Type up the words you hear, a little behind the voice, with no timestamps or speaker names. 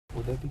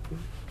Would that be cool?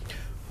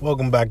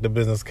 Welcome back to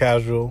Business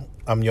Casual.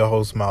 I'm your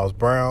host, Miles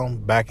Brown,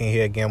 back in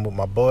here again with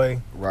my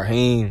boy,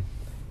 Raheem.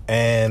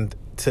 And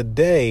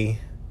today,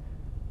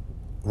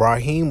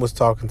 Raheem was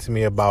talking to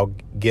me about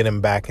getting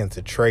back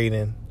into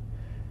trading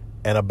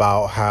and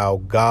about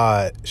how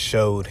God is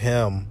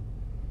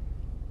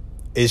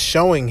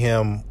showing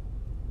him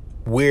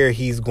where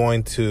he's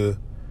going to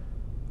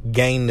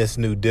gain this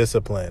new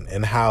discipline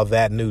and how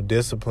that new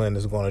discipline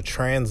is going to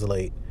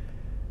translate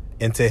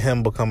into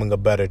him becoming a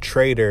better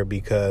trader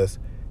because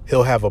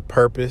he'll have a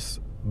purpose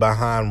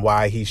behind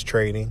why he's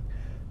trading.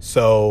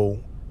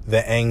 So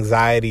the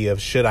anxiety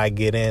of should I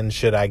get in,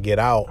 should I get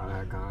out?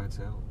 God's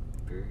help.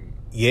 Period.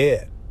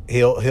 Yeah,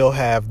 he'll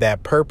have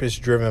that purpose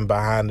driven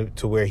behind it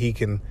to where he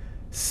can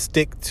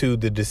stick to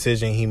the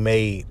decision he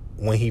made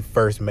when he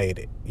first made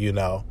it, you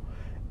know.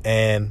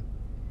 And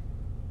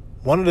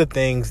one of the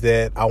things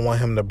that I want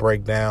him to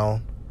break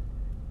down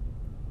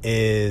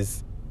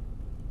is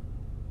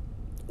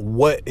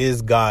what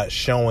is God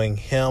showing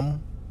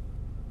him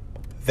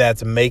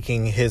that's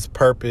making his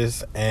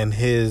purpose and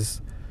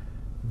his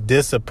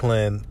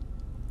discipline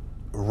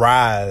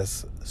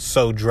rise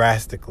so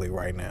drastically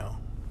right now.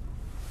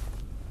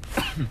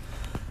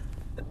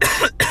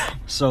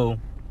 So,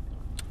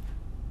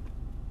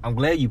 I'm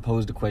glad you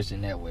posed the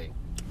question that way.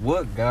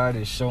 What God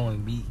is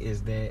showing me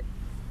is that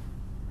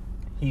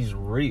He's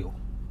real.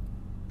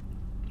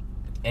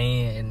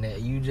 And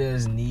that you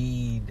just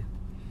need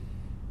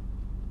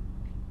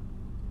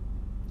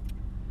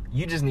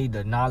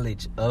the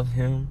knowledge of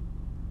Him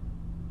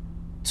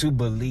to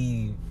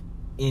believe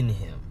in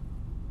Him.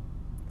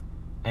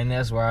 And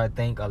that's where I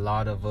think a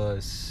lot of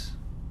us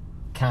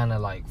kind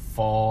of like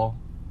fall.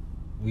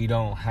 We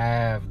don't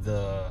have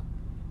the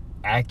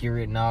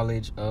accurate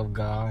knowledge of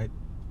God.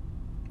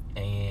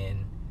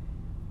 And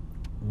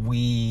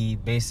we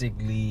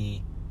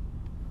basically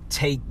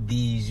take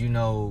these,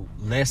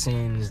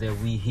 lessons that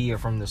we hear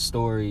from the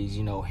stories,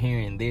 here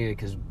and there.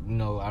 Because,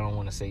 I don't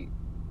want to say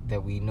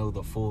that we know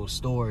the full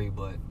story,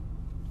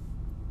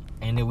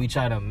 and then we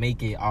try to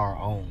make it our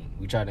own.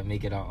 We try to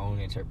make it our own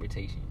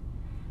interpretation.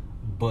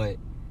 But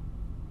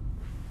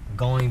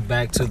going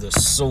back to the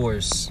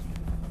source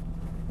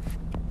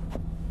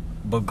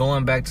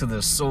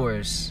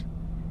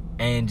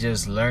and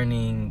just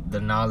learning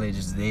the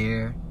knowledge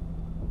there,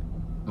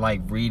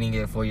 like reading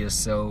it for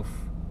yourself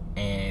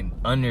and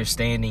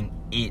understanding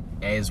it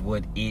as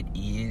what it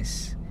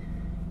is,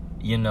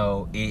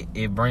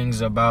 it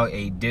brings about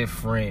a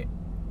different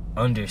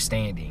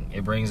understanding.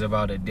 It brings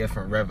about a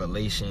different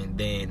revelation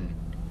than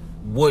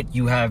what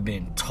you have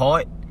been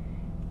taught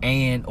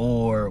and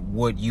or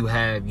what you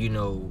have,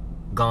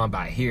 gone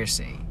by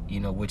hearsay,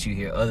 what you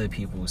hear other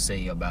people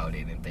say about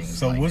it and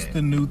things like that. So what's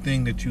the new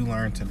thing that you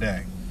learned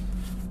today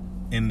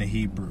in the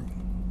Hebrew?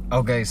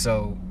 Okay,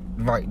 so,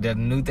 right, the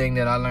new thing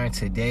that I learned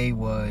today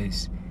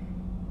was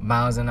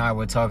Miles and I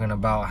were talking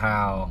about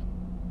how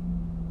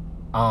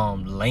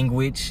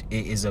language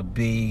is a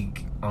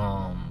big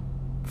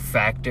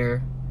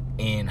factor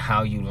in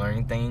how you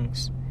learn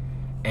things.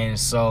 And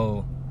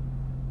so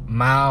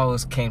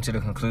Miles came to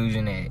the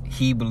conclusion that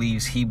he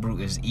believes Hebrew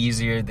is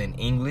easier than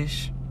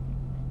English.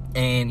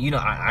 And,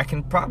 I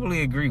can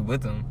probably agree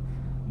with him.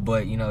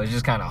 But, it's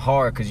just kind of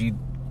hard because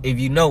if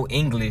you know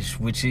English,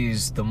 which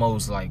is the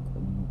most,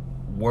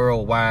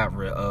 worldwide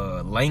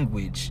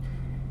language,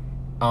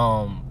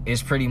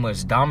 it's pretty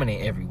much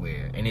dominant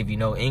everywhere. And if you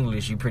know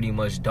English, you pretty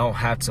much don't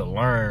have to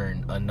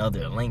learn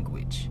another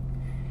language.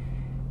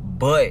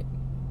 But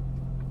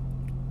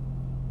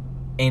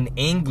in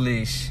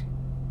English,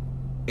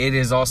 it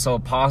is also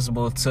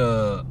possible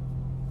to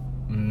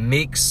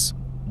mix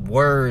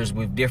words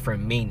with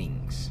different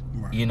meanings.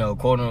 Right.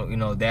 Quote,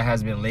 that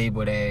has been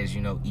labeled as,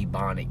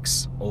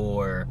 ebonics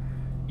or,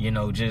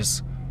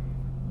 just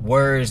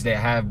words that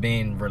have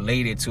been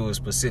related to a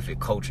specific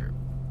culture.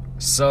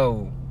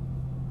 So,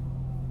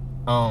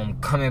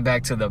 coming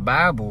back to the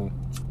Bible,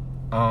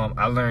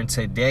 I learned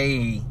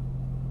today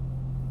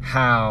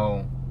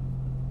how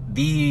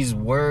these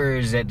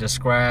words that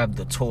describe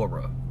the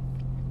Torah,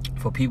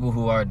 for people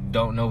who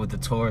don't know what the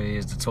Torah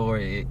is, the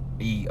Torah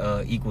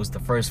equals the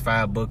first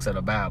 5 books of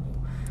the Bible.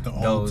 The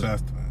Old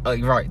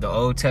Testament. Right, the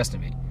Old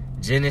Testament.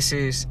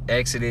 Genesis,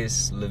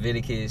 Exodus,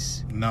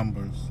 Leviticus,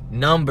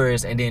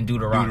 Numbers, and then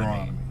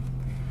Deuteronomy.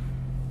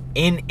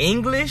 In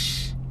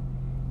English,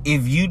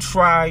 if you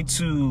try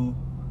to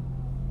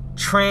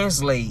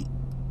translate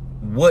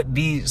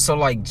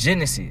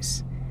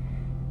Genesis,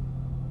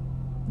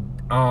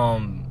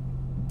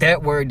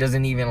 that word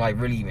doesn't even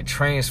really even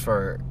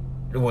transfer.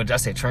 Well, I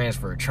say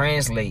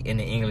translate in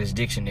the English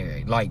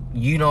dictionary.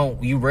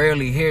 You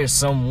rarely hear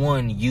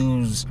someone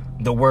use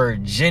the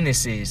word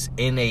Genesis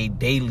in a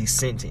daily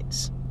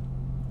sentence.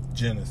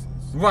 Genesis.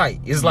 Right.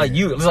 It's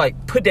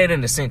put that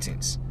in a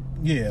sentence.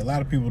 Yeah, a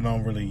lot of people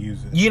don't really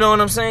use it. You know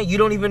what I'm saying? You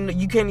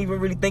can't even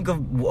really think of,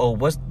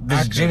 what's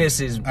this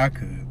Genesis? I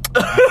could.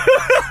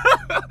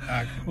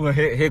 Well,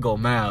 here go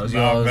Miles. You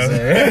Nah, know what I'm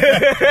man.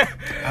 saying?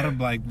 I'd have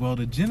like, well,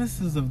 the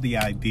genesis of the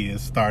idea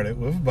started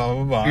with blah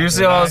blah blah. You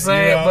see what I'm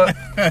saying?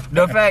 But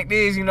the fact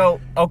is,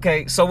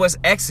 okay, so what's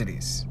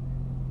Exodus?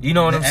 You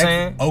know what I'm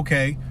saying?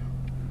 Okay.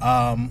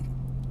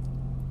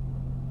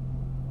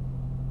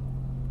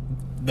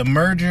 The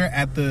merger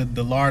at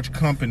the large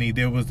company,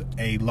 there was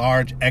a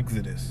large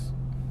exodus.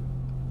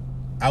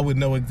 I would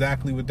know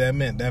exactly what that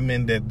meant. That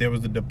meant that there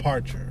was a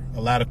departure. A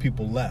lot of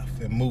people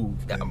left and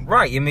moved. And,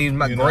 right. It means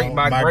great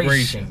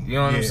migration. You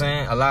know what I'm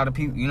saying? A lot of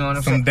people, you know what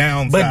I'm saying? Some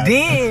downside. But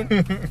then,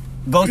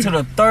 go to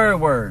the third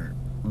word,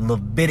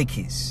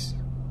 Leviticus.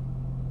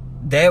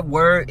 That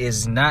word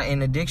is not in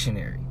the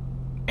dictionary.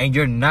 And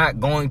you're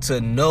not going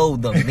to know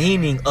the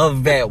meaning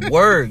of that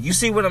word. You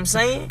see what I'm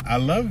saying? I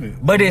love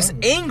it. But it's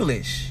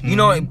English. You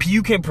know,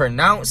 you can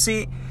pronounce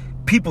it.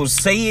 People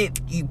say it.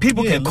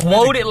 People can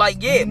quote it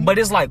like, but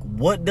it's like,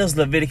 what does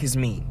Leviticus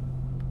mean?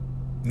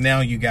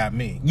 Now you got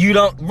me. You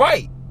don't,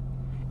 right.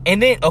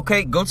 And then,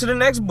 okay, go to the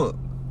next book.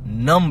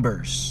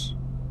 Numbers.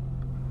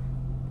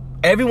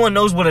 Everyone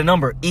knows what a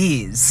number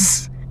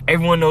is.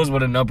 Everyone knows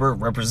what a number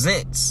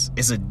represents.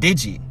 It's a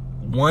digit.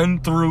 1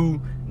 through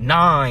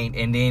 9,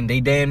 and then they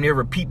damn near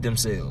repeat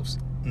themselves.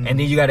 And then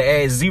you got to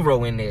add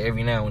 0 in there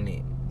every now and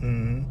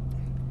then.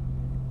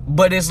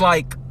 But it's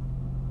like,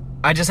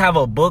 I just have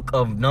a book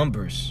of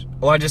numbers,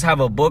 or I just have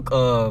a book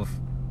of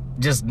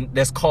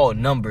that's called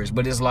numbers.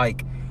 But it's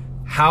like,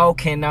 how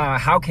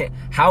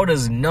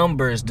does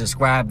numbers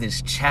describe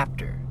this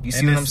chapter? You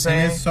see what I'm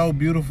saying? And it's so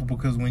beautiful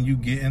because when you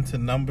get into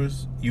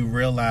numbers, you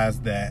realize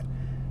that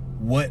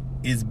what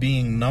is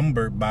being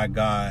numbered by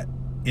God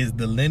is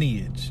the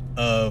lineage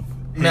of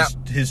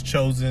his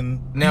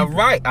chosen. Now,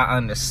 right, I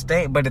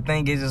understand, but the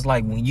thing is, it's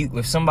like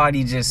if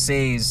somebody just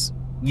says,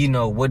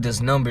 what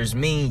does numbers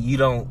mean?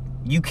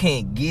 You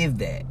can't give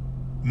that.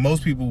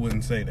 Most people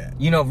wouldn't say that.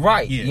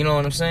 Right? Yeah. You know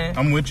what I'm saying?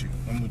 I'm with you.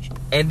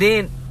 And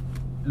then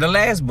the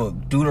last book,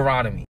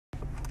 Deuteronomy.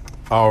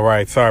 All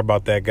right, sorry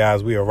about that,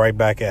 guys. We are right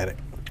back at it.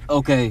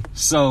 Okay,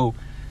 so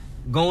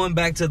going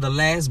back to the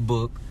last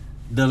book,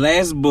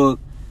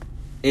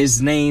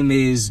 its name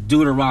is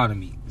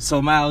Deuteronomy.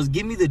 So, Miles,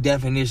 give me the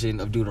definition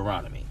of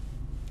Deuteronomy.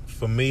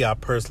 For me, I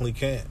personally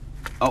can't.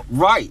 Oh,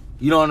 right.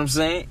 You know what I'm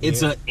saying? Yeah.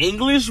 It's an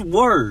English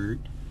word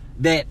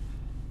that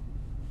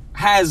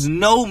has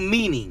no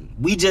meaning.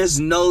 We just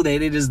know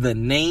that it is the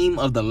name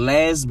of the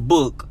last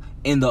book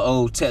in the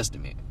Old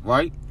Testament,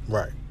 right?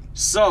 Right.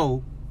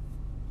 So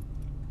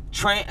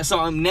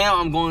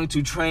I'm going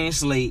to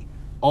translate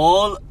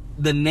all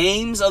the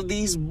names of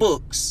these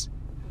books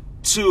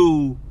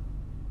to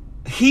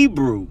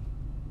Hebrew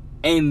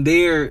and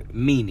their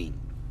meaning.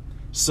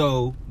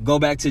 So go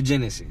back to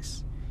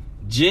Genesis.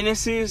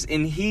 Genesis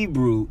in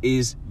Hebrew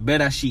is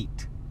Bereshit.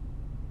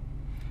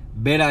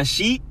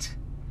 Bereshit,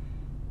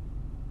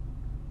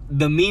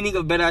 the meaning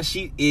of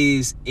Bereshit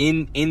is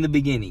in the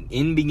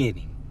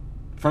beginning,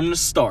 from the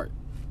start.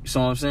 You see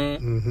what I'm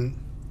saying?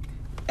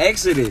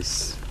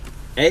 Exodus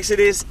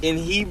in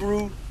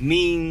Hebrew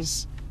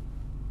means,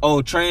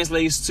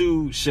 translates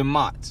to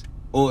Shemot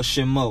or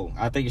Shemot.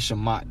 I think it's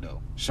Shemot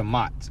though.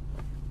 Shemot.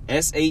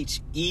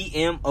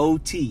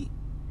 Shemot.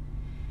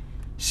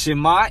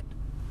 Shemot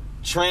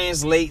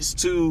translates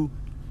to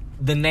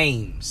the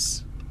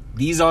names.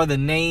 These are the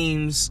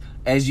names,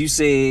 as you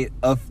said,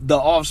 of the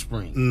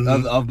offspring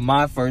of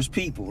my first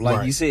people.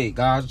 Like you said,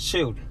 God's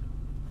children.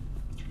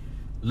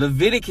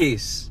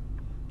 Leviticus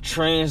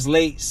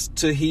translates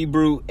to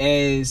Hebrew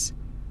as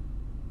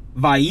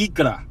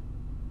Vayikra.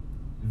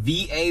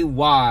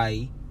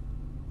 Vayikra.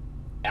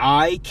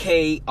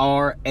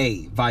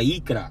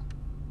 Vayikra.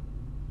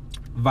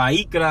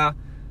 Vayikra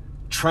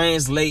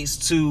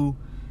translates to,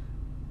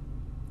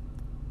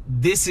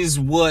 this is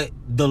what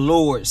the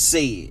Lord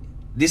said.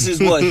 This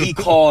is what he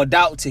called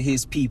out to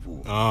his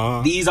people.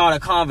 These are the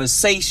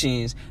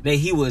conversations that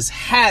he was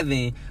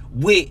having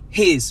with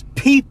his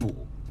people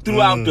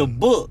throughout the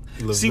book.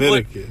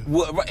 Leviticus. See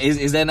what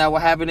is that not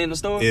what happened in the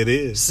story? It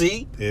is.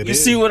 See?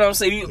 See what I'm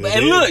saying?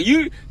 Look,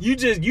 you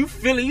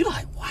feel it, you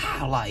like,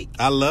 wow, like,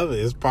 I love it.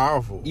 It's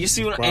powerful. You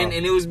see what and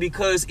it was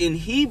because in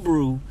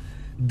Hebrew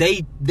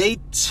they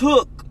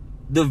took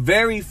the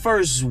very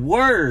first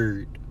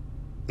word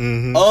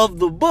of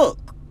the book.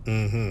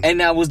 And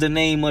that was the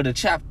name of the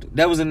chapter.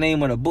 That was the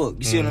name of the book.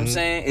 You see what I'm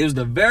saying? It was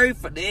the very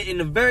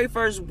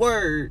first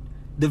word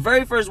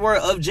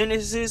of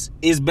Genesis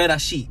is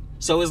Bereshit.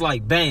 So it's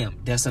like, bam,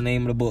 that's the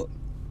name of the book.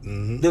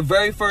 The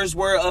very first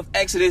word of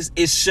Exodus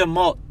is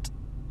Shemot.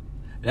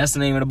 That's the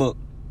name of the book.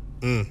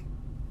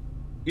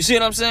 You see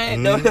what I'm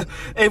saying?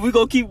 And we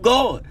gonna keep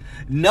going.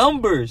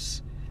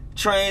 Numbers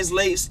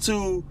translates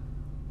to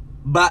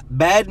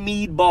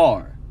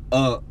Bamidbar.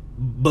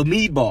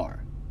 Bamidbar.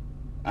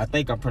 I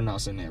think I'm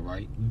pronouncing that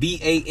right.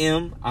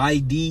 Bamidbar.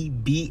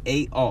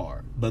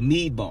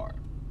 Bamidbar.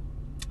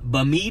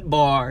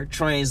 Bamidbar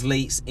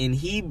translates in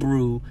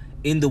Hebrew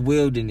in the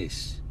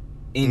wilderness,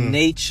 in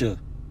nature.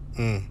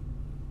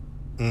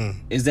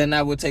 Is that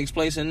not what takes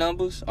place in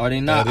Numbers? Are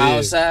they not That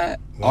is. outside?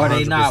 Are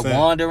they not 100%.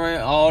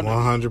 wandering all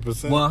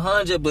 100%.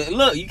 100? But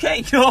look, you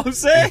can't, you know what I'm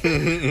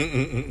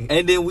saying?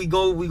 And then we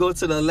go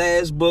to the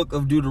last book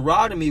of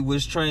Deuteronomy,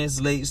 which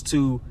translates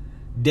to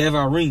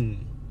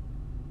Devarim.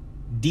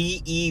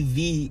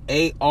 Devarim.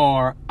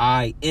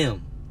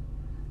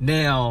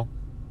 Now,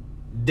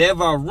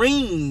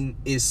 Devarim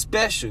is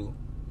special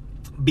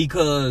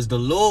because the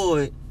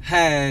Lord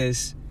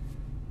has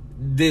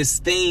this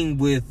thing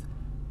with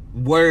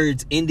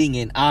words ending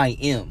in I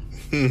am.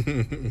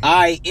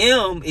 I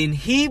am in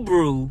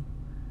Hebrew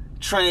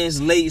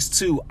translates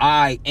to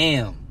I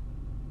am.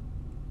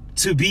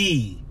 To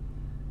be.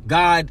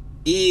 God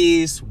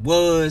is,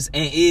 was,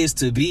 and is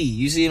to be.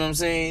 You see what I'm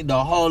saying?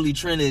 The Holy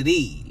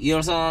Trinity. You know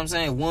what I'm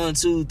saying? 1,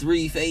 2,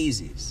 3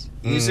 phases.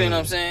 You see what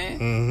I'm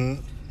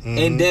saying?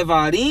 And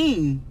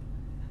Devarim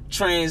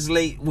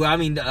translate, well, I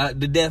mean,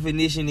 the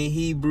definition in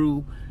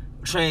Hebrew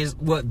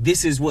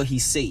this is what he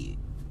said.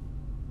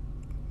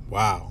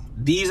 Wow.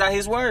 These are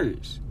his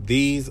words.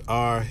 These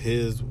are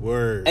his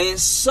words. And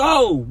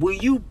so, when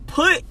you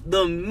put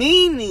the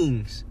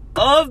meanings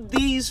of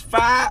these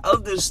 5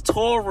 of this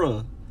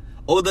Torah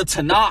or the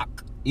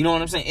Tanakh, you know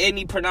what I'm saying?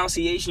 Any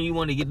pronunciation you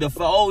want to get, the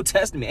Old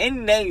Testament, any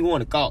name you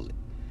want to call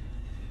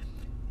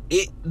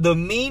it, the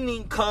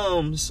meaning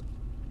comes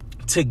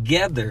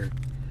together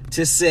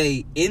to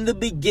say, in the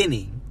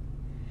beginning,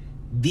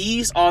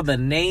 these are the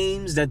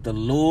names that the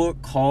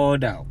Lord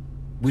called out,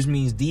 which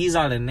means these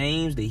are the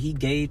names that he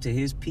gave to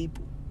his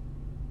people.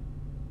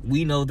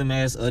 We know them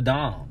as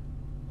Adam.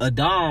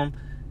 Adam,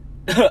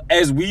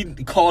 as we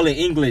call it in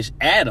English,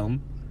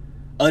 Adam.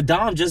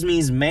 Adam just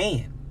means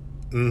man.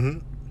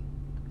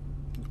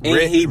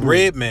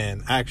 Red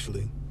man,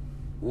 actually.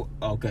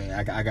 Okay,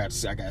 I got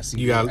to see.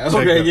 You got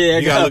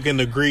to look in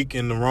the Greek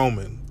and the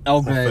Roman.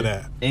 Okay. For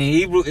that. In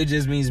Hebrew, it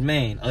just means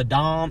man.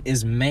 Adam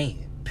is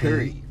man.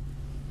 Period.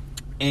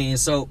 And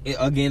so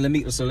again, let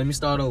me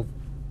start over.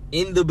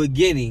 In the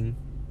beginning,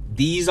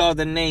 these are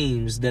the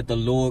names that the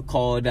Lord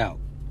called out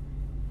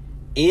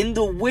in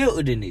the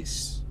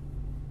wilderness,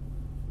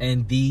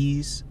 and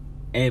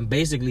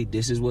basically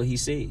this is what he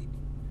said.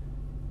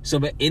 So,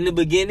 but in the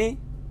beginning,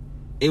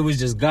 it was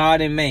just God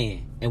and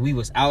man, and we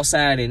was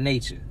outside in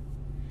nature.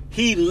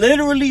 He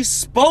literally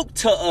spoke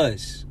to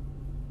us,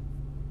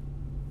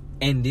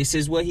 and this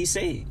is what he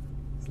said.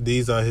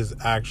 These are his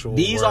actual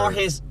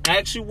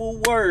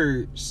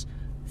words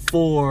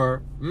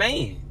for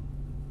man.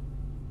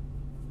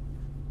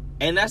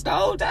 And that's the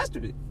Old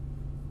Testament.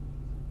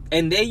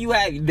 And there you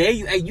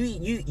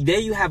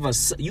have a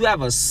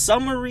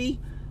summary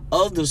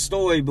of the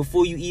story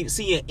before you even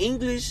see. In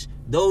English,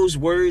 those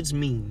words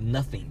mean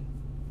nothing.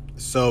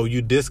 So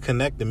you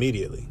disconnect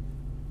immediately.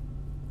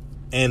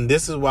 And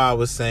this is why I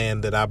was saying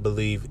that I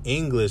believe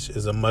English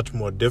is a much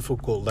more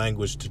difficult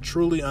language to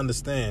truly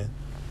understand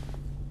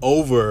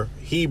over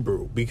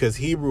Hebrew, because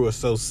Hebrew is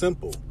so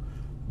simple.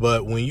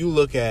 But when you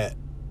look at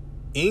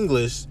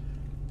English,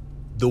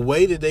 the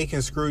way that they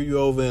can screw you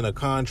over in a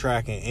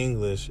contract in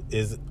English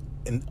is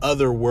an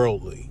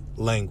otherworldly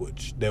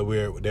language that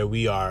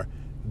we are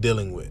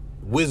dealing with.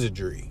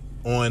 Wizardry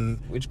on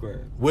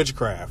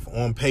witchcraft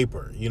on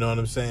paper. You know what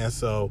I'm saying?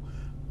 So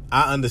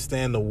I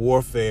understand the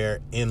warfare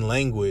in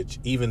language,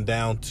 even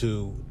down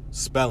to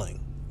spelling.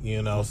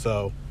 You know,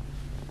 so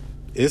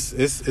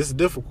it's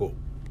difficult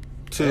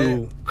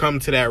to come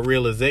to that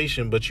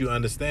realization, but you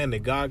understand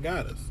that God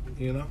got us.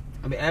 You know,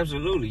 I mean,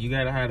 absolutely, you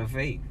gotta have the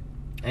faith.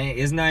 And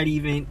it's not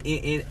even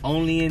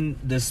only in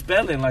the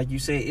spelling, like you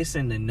said, it's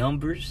in the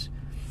numbers.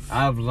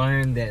 I've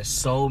learned that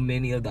so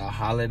many of the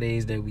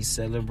holidays that we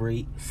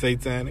celebrate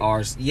satanic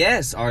are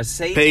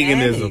satanic.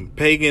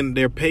 Paganism.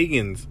 They're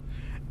pagans.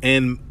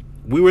 And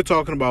we were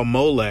talking about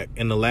Molech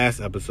in the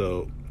last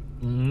episode.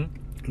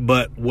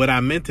 But what I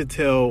meant to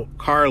tell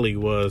Carly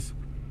was,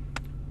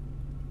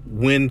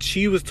 when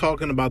she was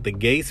talking about the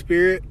gay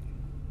spirit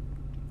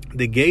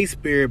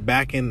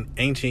back in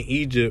ancient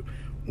Egypt,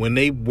 when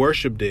they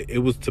worshipped it, it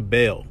was to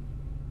Baal.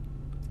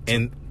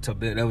 And to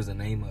Baal, that was the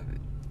name of it.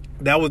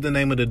 That was the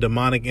name of the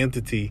demonic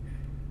entity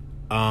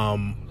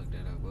that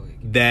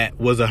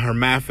was a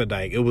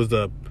hermaphrodite. It was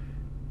a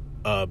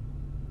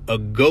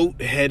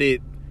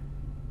goat-headed,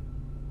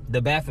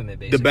 the Baphomet,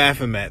 basically. The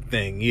Baphomet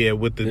thing, yeah,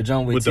 with the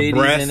titties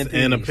breast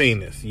and a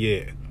penis,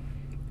 yeah.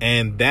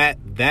 And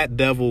that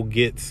devil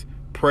gets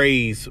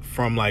praise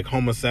from like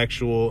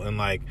homosexual and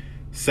like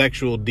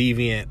sexual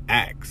deviant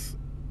acts.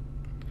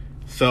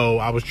 So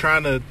I was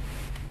trying to,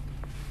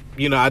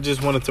 I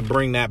just wanted to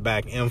bring that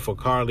back in for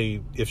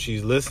Carly, if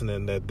she's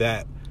listening,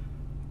 that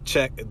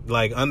check,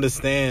 like,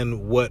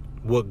 understand what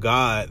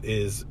God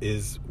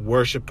is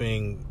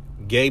worshiping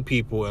gay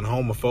people and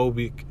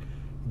homophobic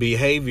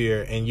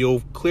behavior, and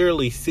you'll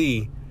clearly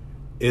see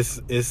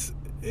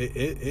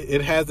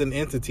it has an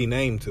entity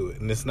name to it,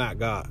 and it's not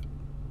God,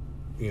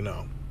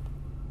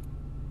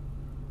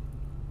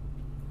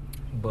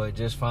 But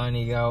just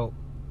finding out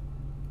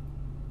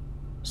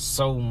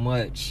so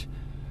much,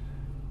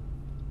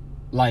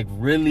 like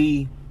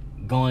really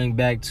going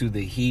back to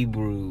the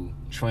Hebrew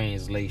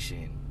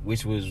translation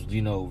which was,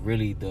 you know,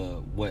 really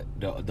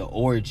the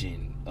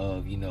origin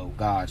of, you know,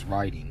 God's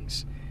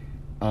writings.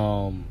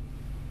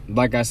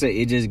 Like I said,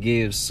 it just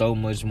gives so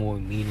much more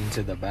meaning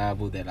to the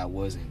Bible that I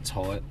wasn't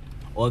taught,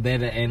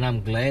 and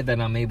I'm glad that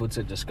I'm able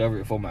to discover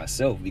it for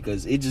myself,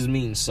 because it just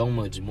means so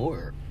much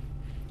more.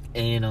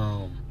 And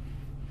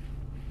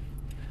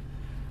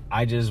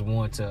I just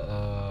want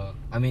to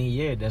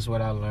that's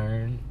what I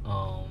learned.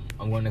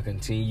 I'm going to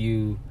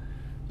continue,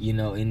 you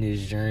know, in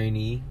this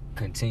journey,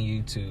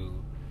 continue to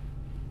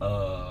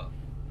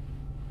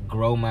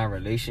grow my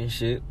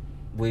relationship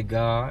with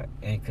God,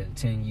 and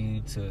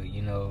continue to,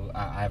 you know,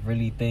 I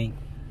really think,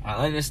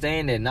 I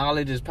understand that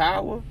knowledge is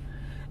power,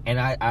 and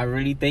I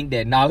really think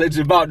that knowledge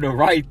about the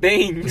right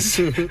things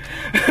it's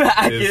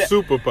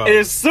superpower.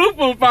 It's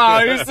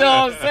superpower. You see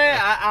what I'm saying?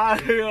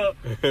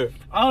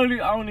 I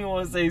don't even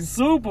want to say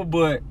super,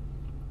 but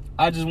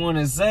I just want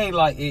to say,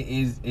 like,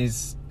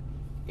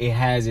 it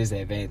has its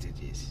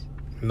advantages.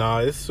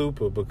 Nah, it's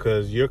super,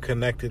 because you're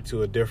connected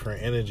to a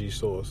different energy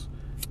source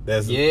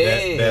that's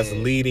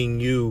leading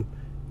you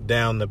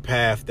down the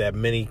path that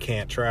many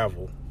can't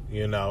travel.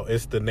 You know,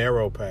 it's the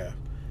narrow path,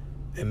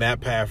 and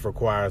that path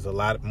requires a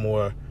lot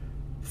more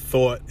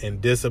thought and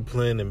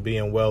discipline and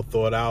being well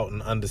thought out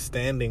and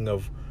understanding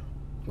of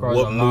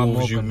what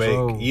moves you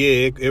make.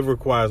 Yeah, it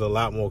requires a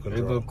lot more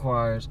control. It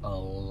requires a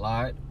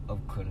lot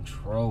of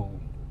control.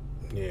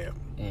 Yeah.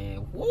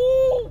 And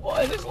woo,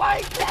 boy, it's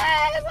like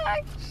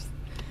that.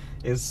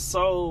 It's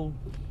so,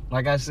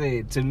 like I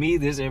said, to me,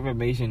 this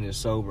information is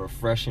so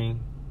refreshing,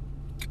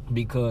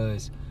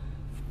 because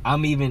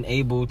I'm even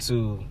able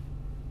to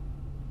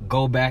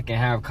go back and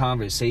have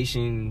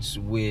conversations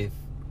with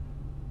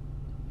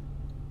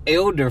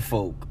elder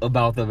folk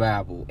about the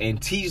Bible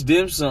and teach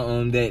them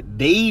something that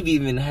they've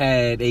even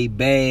had a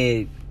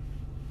bad,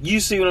 you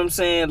see what I'm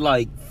saying,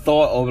 like,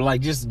 thought, or like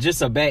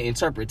just a bad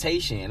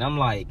interpretation. And I'm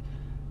like,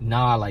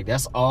 nah, like,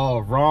 that's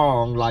all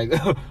wrong. Like,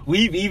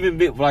 we've even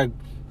been, like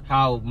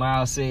how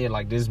Miles said,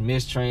 like, this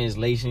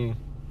mistranslation.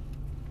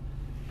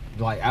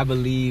 Like, I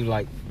believe,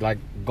 like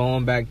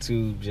going back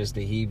to just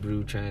the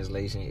Hebrew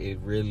translation, it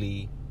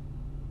really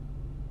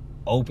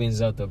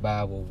opens up the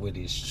Bible with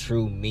its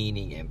true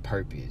meaning and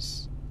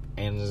purpose.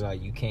 And it's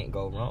like, you can't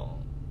go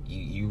wrong.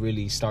 You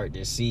really start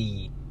to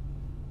see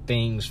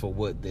things for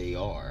what they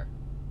are.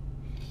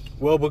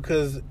 Well,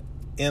 because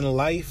in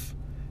life,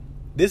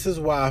 this is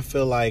why I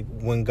feel like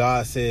when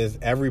God says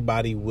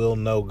everybody will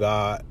know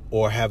God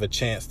or have a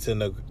chance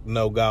to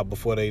know God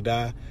before they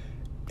die,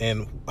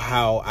 and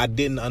how I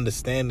didn't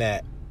understand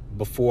that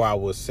before I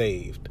was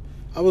saved.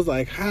 I was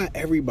like, how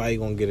everybody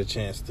gonna get a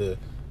chance to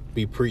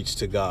be preached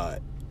to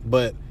God?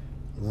 But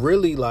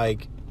really,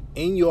 like,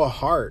 in your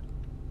heart,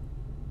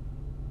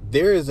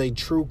 there is a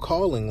true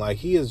calling. Like,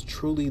 he is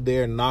truly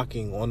there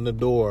knocking on the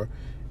door,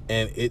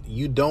 and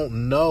you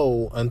don't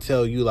know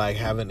until you, like,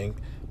 haven't,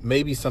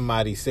 maybe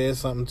somebody says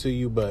something to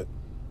you, but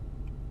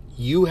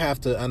you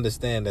have to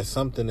understand that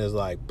something is,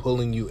 like,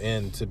 pulling you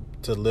in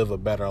to live a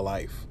better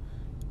life.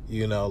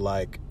 You know,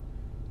 like,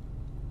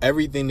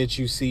 everything that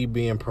you see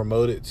being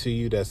promoted to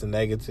you that's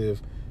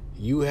negative,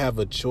 you have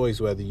a choice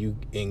whether you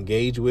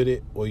engage with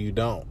it or you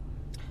don't.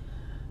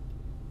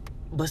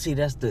 But see,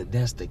 that's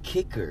the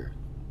kicker,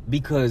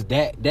 because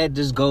that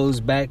just goes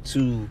back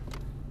to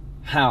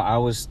how I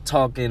was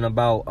talking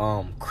about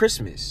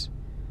Christmas.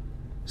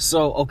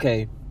 So,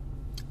 okay,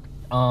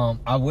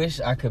 I wish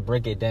I could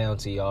break it down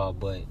to y'all,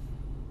 but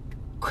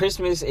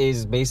Christmas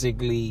is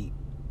basically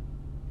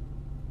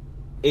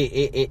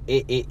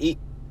it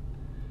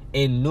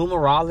in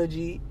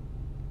numerology,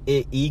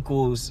 it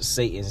equals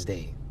Satan's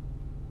day.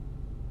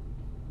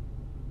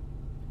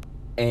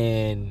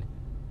 And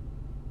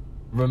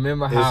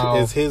remember how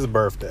it's his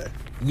birthday.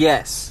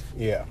 Yes.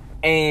 Yeah.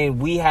 And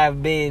we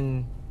have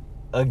been,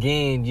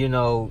 again, you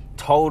know,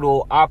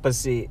 total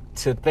opposite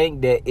to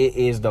think that it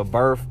is the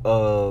birth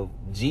of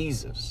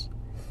Jesus.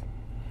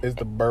 It's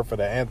the birth of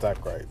the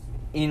Antichrist.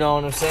 You know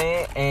what I'm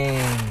saying?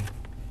 And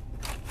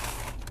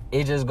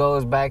it just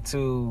goes back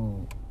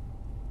to,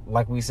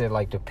 like we said,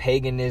 like the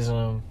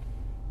paganism,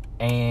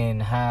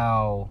 and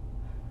how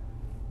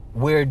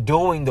we're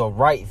doing the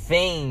right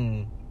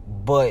thing,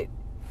 but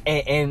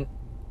and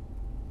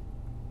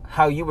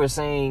how you were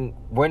saying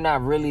we're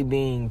not really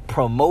being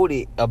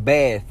promoted a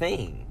bad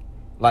thing.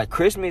 Like,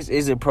 Christmas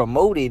isn't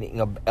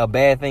promoting a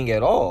bad thing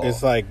at all.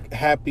 It's like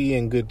happy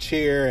and good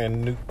cheer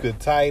and good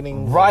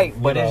tidings. Right,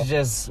 and, but it's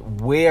just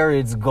where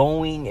it's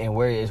going and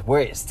where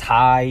it's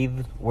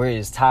tied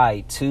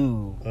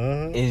to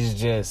is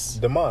just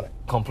demonic.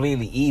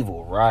 Completely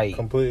evil, right?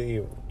 Completely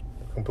evil.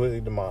 Completely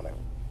demonic.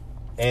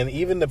 And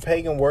even the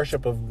pagan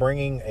worship of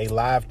bringing a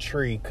live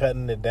tree,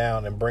 cutting it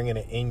down and bringing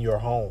it in your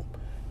home.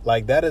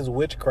 Like, that is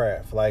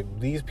witchcraft. Like,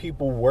 these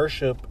people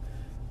worship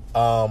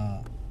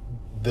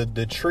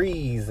the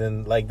trees,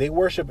 and like, they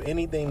worship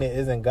anything that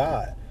isn't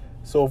God.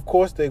 So of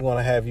course they're going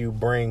to have you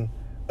bring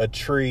a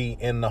tree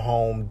in the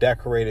home,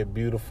 decorate it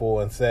beautiful,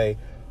 and say,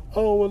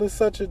 oh, well, it's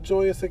such a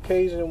joyous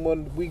occasion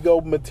when we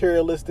go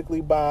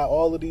materialistically buy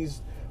all of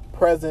these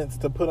presents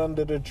to put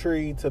under the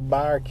tree to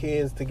buy our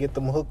kids to get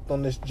them hooked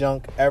on this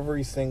junk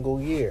every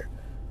single year.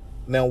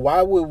 Now,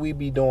 why would we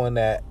be doing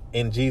that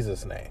in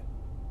Jesus' name?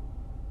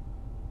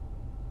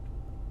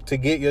 To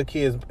get your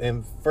kids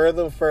and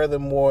further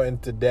more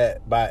into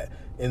debt by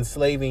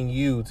enslaving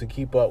you to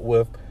keep up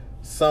with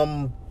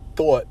some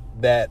thought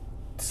that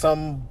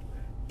some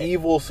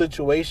evil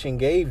situation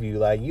gave you.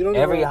 Like, you don't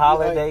every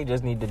holiday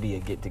just need to be a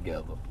get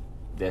together.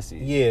 That's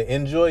it. Yeah,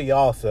 enjoy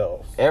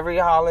yourselves. Every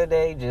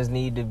holiday just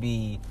need to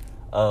be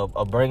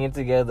a bringing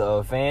together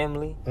of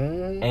family,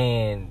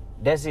 and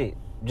that's it.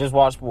 Just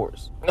watch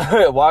sports.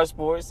 Watch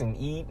sports and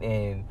eat,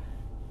 and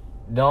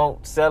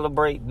don't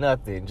celebrate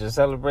nothing. Just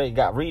celebrate.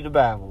 Read the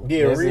Bible.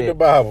 Yeah, that's read it. the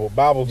Bible.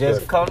 Bible study.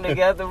 Just come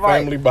together,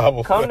 right? Family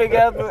Bible Come study.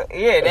 together.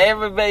 Yeah,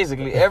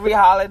 every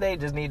holiday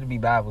just need to be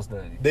Bible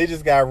study. They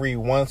just gotta read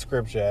one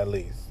scripture at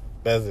least.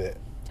 That's it.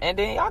 And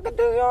then y'all can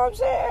do, you know what I'm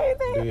saying,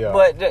 everything. Yeah.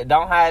 But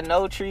don't have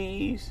no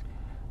trees.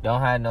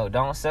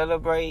 Don't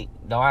celebrate.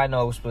 Don't have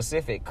no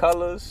specific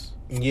colors.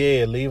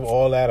 Yeah, leave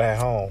all that at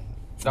home.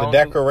 The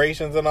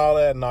decorations and all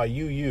that. No,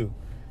 you.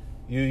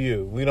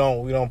 We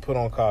don't put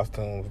on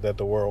costumes that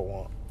the world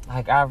wants.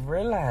 Like, I've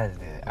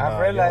realized it. I've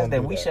realized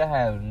that we should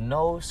have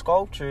no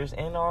sculptures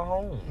in our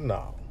home.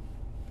 No.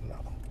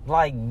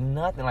 Like,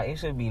 nothing. Like, it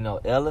should be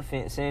no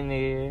elephants in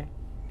there.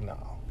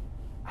 No.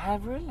 I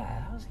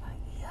realized. I was like,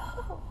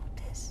 yo,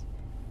 this,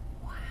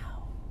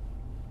 wow.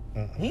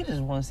 Mm-mm. He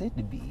just wants it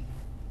to be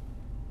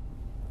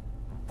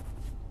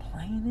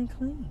plain and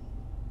clean.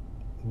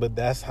 But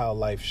that's how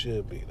life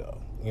should be, though.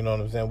 You know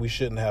what I'm saying? We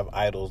shouldn't have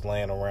idols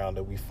laying around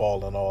that we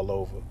falling all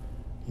over.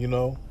 You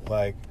know?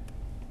 Like,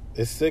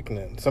 it's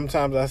sickening.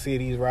 Sometimes I see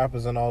these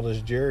rappers and all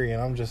this jewelry,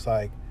 and I'm just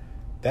like,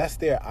 that's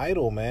their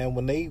idol, man.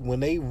 When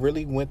they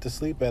really went to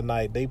sleep at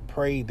night, they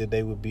prayed that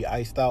they would be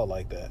iced out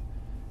like that.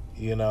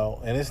 You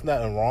know? And it's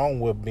nothing wrong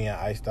with being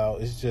iced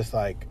out. It's just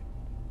like,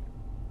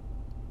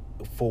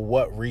 for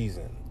what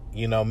reason?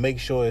 You know, make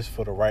sure it's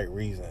for the right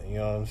reason. You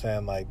know what I'm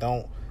saying? Like,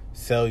 don't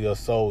sell your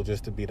soul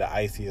just to be the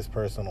iciest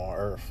person on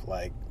earth.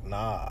 Like,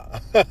 nah.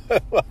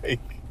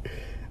 Like,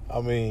 I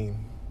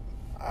mean,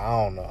 I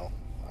don't know.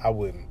 I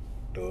wouldn't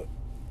do it.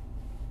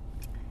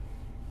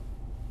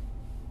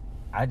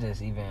 I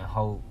just even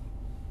hope.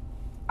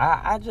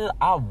 I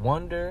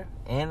wonder,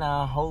 and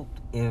I hope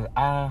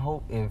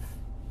if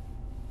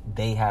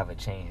they have a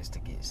chance to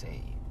get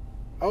saved.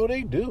 Oh,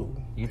 they do.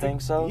 You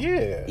think so?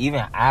 Yeah.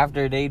 Even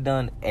after they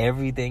done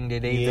everything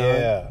that they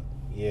done?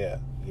 Yeah.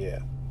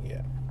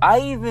 I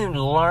even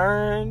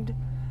learned,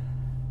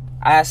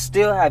 I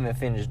still haven't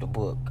finished the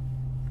book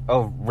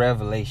of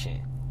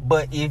Revelation.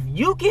 But if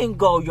you can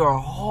go your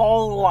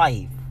whole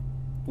life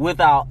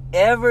without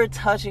ever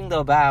touching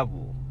the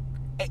Bible,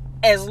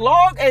 as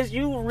long as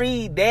you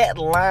read that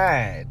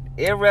line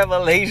in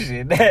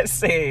Revelation that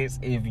says,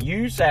 if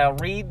you shall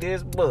read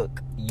this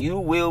book, you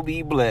will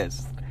be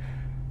blessed.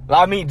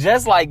 I mean,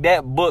 just like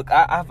that book,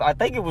 I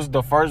think it was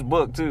the first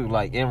book too,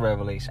 like in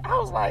Revelation. I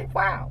was like,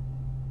 wow.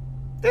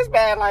 This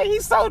man, like,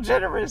 he's so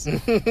generous. You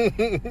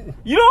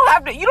don't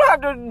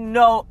have to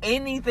know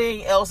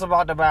anything else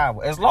about the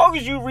Bible. As long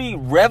as you read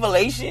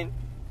Revelation,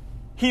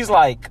 he's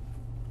like,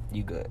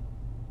 you good.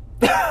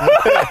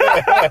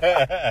 I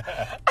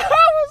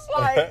was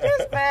like,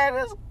 this man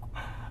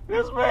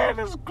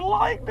is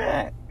like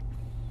that.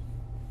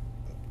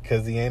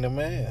 Because he ain't a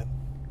man.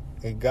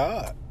 He's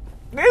God.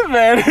 This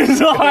man is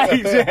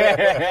like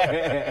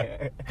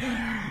that.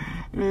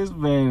 This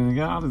man,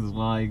 God is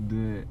like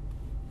that.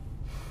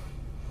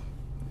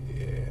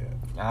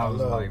 I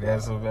was like,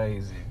 that's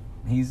amazing.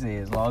 He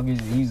said, as long as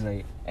he's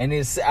like, and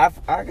it's, I'm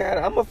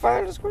gonna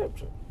find the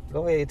scripture.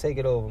 Go ahead, take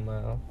it over,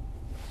 man.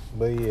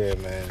 But yeah,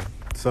 man.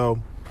 So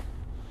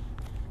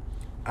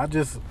I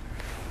just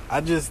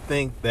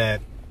think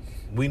that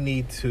we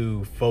need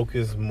to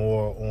focus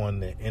more on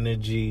the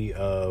energy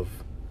of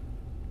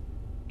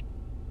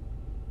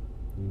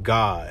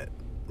God.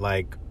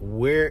 Like,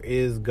 where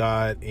is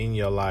God in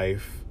your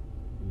life?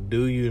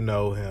 Do you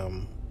know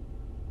him?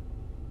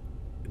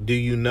 Do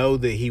you know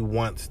that he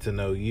wants to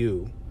know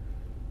you?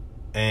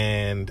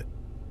 And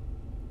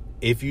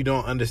if you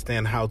don't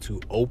understand how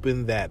to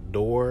open that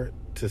door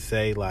to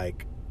say,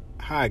 like,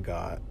 hi,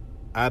 God,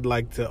 I'd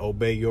like to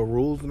obey your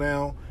rules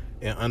now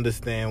and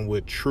understand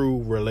what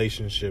true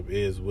relationship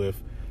is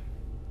with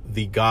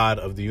the God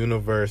of the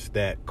universe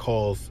that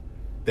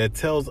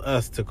tells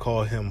us to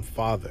call him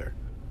Father.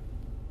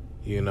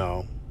 You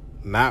know,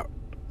 not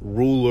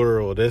ruler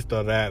or this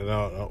or that.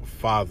 No,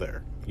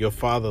 Father. Your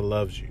Father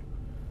loves you.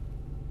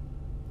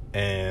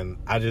 And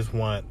I just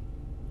want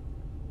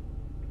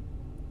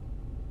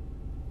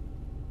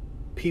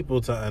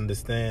people to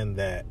understand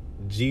that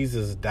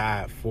Jesus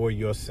died for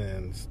your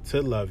sins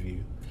to love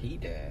you. He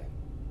died.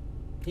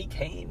 He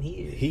came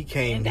here. He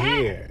came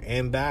here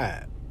and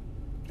died.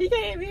 He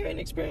came here and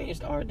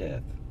experienced our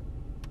death.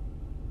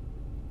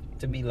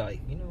 To be like,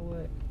 you know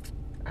what?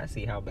 I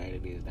see how bad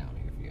it is down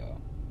here for y'all.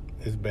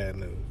 It's bad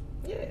news.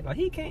 Yeah, like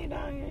he came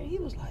down here and he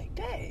was like,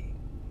 dang,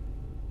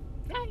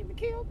 y'all even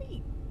kill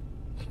me.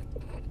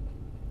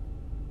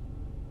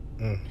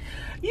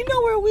 You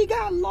know where we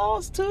got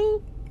lost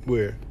to?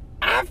 Where?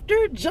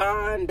 After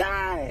John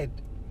died.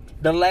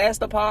 The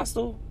last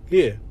apostle.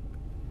 Yeah.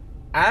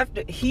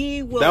 After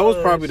he was... That was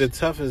probably the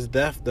toughest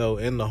death, though,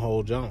 in the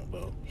whole junk,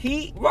 though.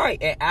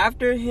 Right. And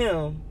after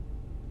him,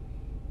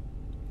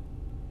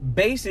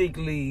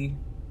 basically...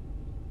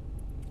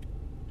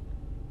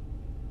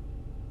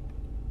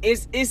 It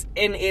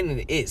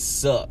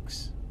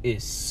sucks.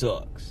 It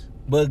sucks.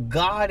 But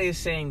God is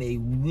saying that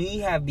we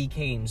have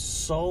become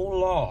so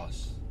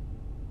lost.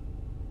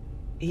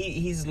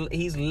 He's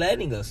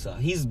letting us up.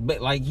 He's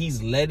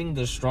letting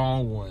the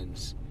strong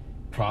ones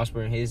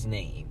prosper in his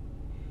name.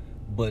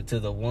 But to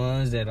the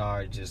ones that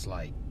are just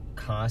like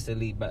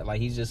constantly,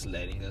 he's just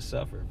letting us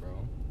suffer,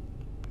 bro.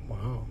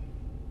 Wow.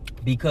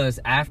 Because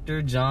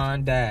after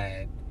John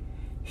died,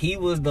 he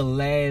was the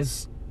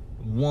last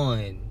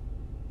one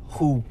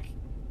who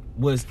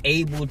was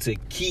able to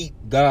keep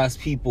God's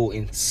people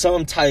in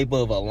some type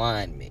of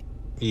alignment.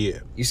 Yeah.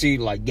 You see,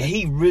 he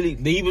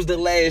was the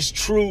last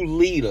true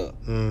leader.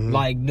 Mm-hmm.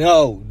 Like,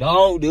 no,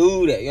 don't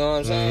do that. You know what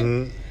I'm saying?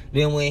 Mm-hmm.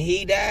 Then when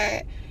he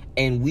died,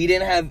 and we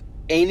didn't have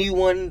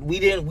anyone,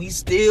 we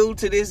still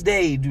to this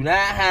day do not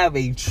have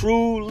a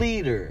true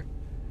leader.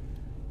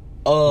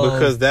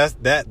 Because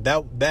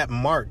that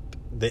marked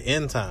the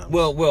end time.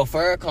 Well,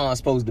 Farrakhan's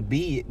supposed to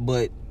be it,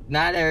 but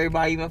not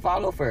everybody even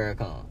follow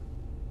Farrakhan.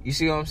 You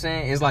see what I'm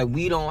saying? It's like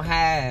we don't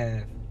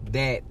have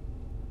that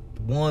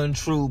one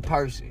true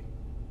person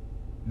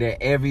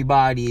that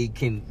everybody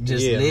can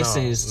just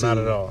listen to. Not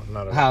at all.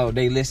 How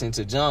they listen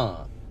to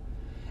John.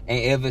 And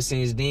ever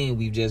since then,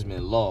 we've just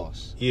been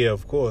lost. Yeah,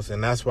 of course.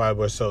 And that's why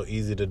we're so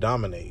easy to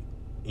dominate.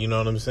 You know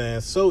what I'm saying?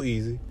 So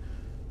easy.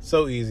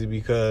 So easy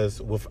because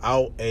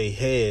without a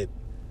head,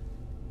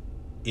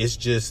 it's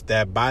just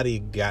that body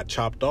got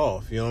chopped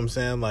off. You know what I'm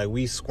saying? Like,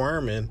 we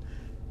squirming,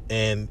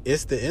 and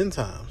it's the end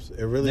times.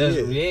 It really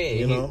is. Yeah,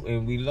 you know?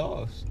 And we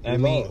lost. Not,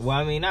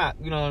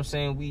 you know what I'm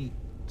saying?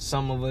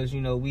 Some of us,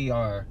 we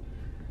are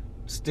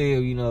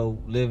still,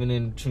 living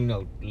in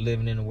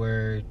the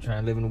word,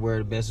 trying to live in the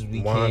word the best as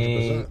we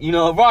 100%.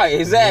 can. Right,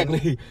 exactly.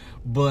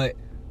 Mm-hmm. But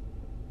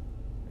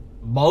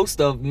most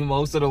of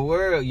the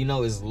world,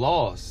 is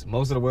lost.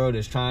 Most of the world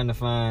is trying to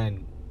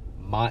find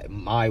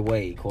my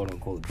way, quote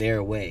unquote,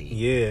 their way.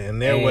 Yeah,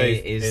 and their way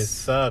it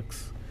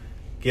sucks.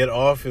 Get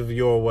off of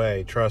your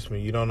way. Trust me,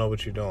 you don't know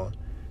what you're doing.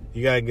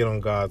 You gotta get on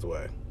God's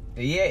way.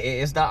 Yeah,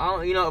 it's the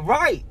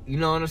right. You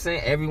know what I'm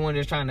saying? Everyone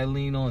is trying to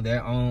lean on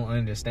their own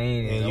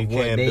understanding of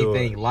what they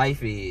think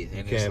life is,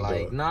 and it's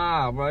like,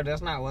 nah, bro,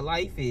 that's not what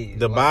life is.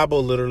 The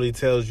Bible literally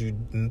tells you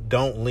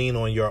don't lean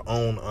on your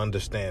own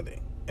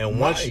understanding, and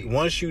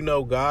once you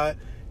know God,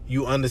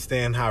 you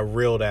understand how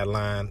real that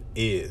line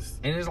is.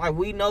 And it's like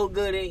we know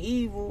good and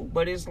evil,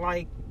 but it's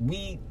like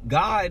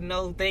God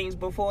knows things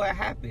before it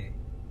happened.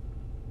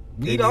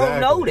 We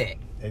don't know that.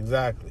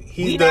 Exactly.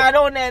 We not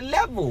on that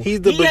level. He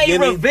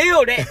ain't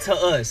revealed that to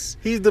us.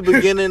 He's the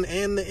beginning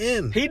and the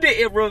end. He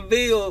didn't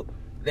reveal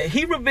that.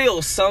 He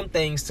revealed some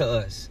things to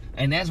us,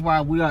 and that's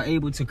why we are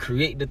able to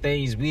create the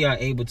things we are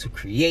able to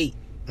create.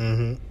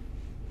 Mm-hmm.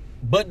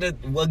 But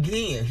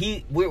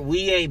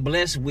we ain't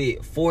blessed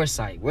with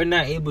foresight. We're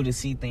not able to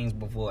see things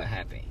before it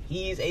happen.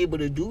 He's able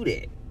to do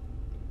that.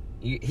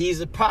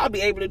 He's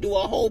probably able to do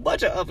a whole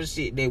bunch of other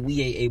shit that we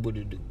ain't able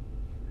to do.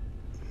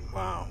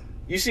 Wow.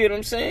 You see what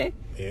I'm saying?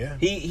 Yeah.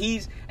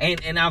 He's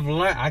and I've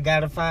learned, I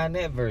gotta find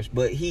that verse,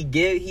 but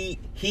it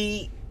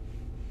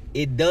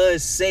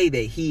does say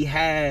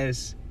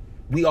that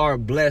we are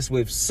blessed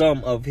with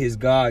some of his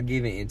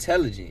God-given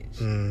intelligence.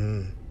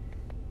 Mm-hmm.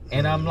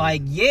 And I'm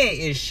like, yeah,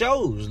 it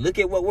shows. Look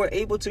at what we're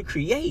able to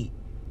create.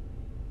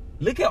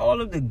 Look at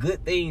all of the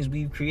good things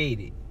we've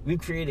created.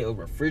 We've created a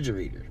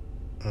refrigerator.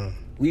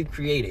 We've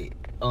created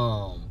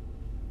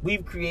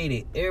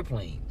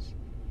airplanes.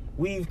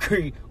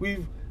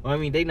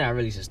 They're not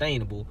really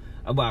sustainable.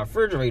 But our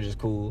refrigerator's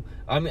cool.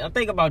 I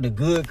think about the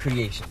good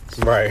creations.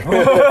 Right.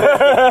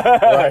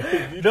 Right.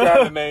 You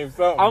trying to name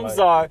something. I'm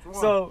sorry.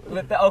 So,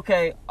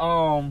 okay,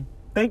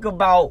 think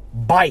about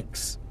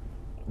bikes.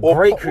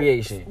 Great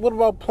creation. What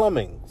about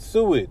plumbing?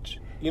 Sewage?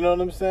 You know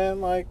what I'm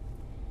saying? Like,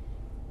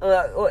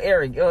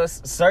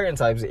 certain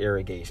types of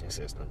irrigation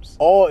systems.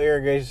 All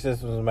irrigation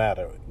systems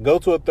matter. Go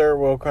to a third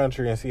world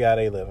country and see how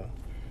they living.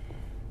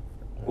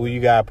 Who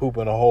you got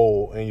pooping a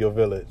hole in your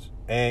village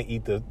and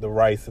eat the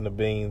rice and the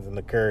beans and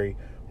the curry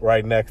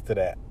right next to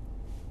that.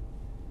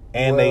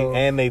 And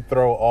they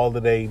throw all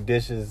of their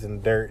dishes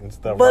and dirt and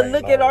stuff. But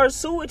look at our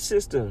sewage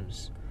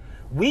systems.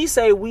 We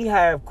say we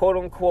have quote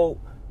unquote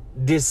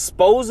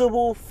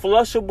disposable,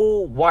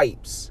 flushable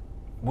wipes.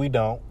 We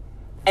don't.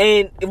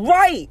 And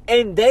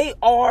they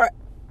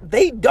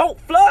don't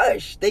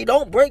flush. They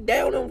don't break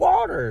down in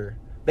water.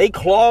 They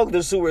clog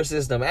the sewer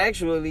system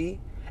actually.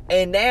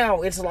 And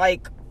now it's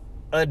like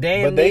a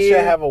damn But they should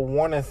have a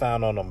warning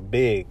sign on them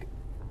big.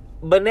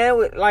 But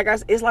now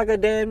it's like a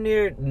damn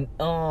near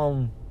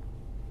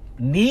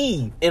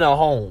need in a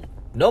home.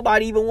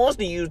 Nobody even wants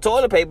to use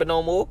toilet paper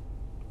no more.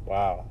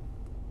 Wow.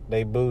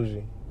 They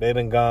bougie. They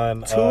done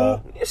gone you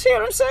see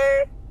what I'm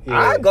saying?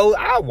 Yeah.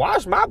 I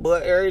wash my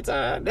butt every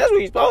time. That's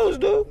what you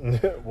supposed to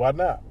do. Why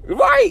not?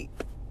 Right.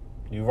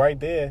 You right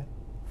there.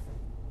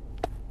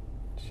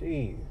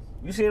 Jeez.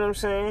 You see what I'm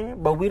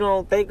saying? But we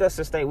don't think of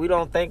we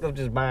don't think of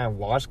just buying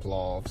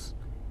washcloths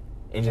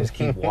and just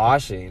keep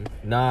washing.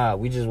 Nah,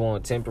 we just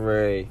want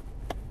temporary.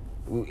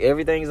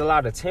 Everything's a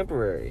lot of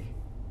temporary.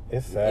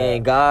 It's sad.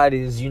 And God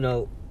is,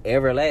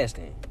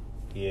 everlasting.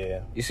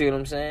 Yeah. You see what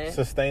I'm saying?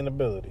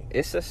 Sustainability.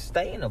 It's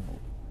sustainable.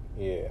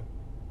 Yeah.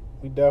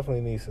 We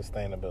definitely need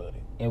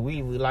sustainability. And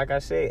we like I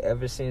said,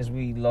 ever since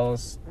we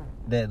lost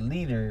that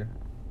leader,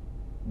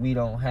 we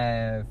don't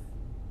have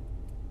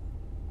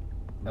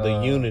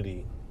The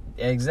unity.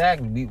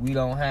 Exactly. We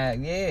don't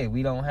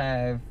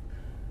have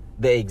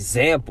the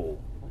example.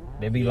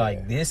 They be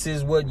like, this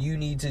is what you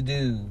need to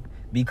do.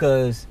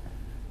 Because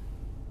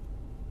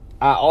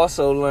I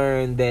also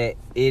learned that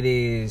it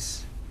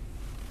is,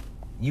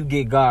 you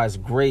get God's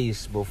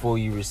grace before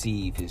you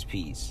receive his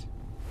peace.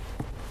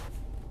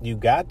 You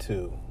got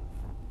to.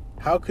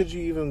 How could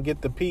you even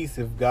get the peace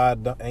if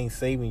God ain't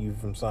saving you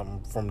from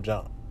something from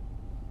jump?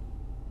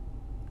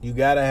 You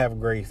got to have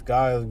grace.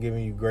 God is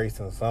giving you grace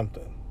in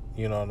something.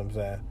 You know what I'm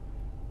saying?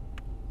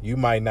 You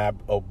might not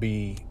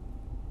be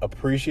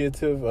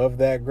appreciative of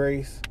that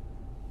grace,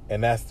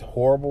 and that's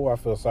horrible. I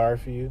feel sorry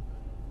for you.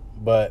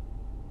 But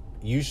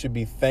you should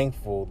be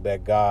thankful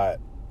that God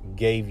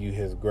gave you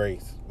his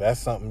grace. That's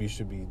something you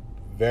should be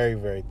very,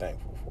 very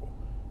thankful for.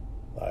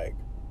 Like,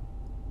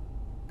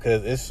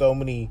 because it's so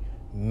many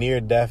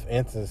near-death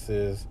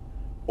instances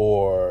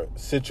or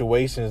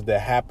situations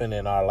that happen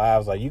in our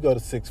lives. Like, you go to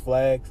Six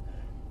Flags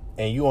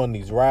and you on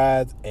these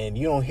rides and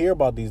you don't hear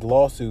about these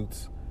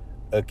lawsuits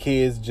of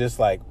kids just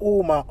like,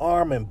 ooh, my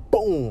arm, and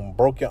boom,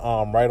 broke your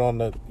arm right on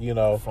the,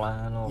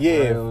 flying off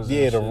rails.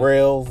 Yeah, the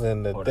rails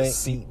and the or thing. The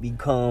seat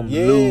become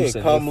loose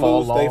and come they fall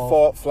loose,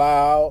 off. they fly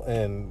out,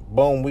 and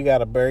boom, we got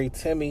to bury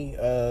Timmy,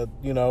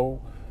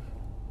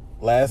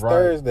 last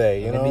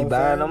Thursday. And they be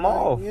buying them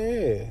off.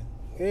 Yeah.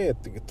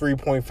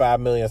 3.5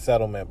 million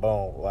settlement,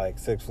 boom, like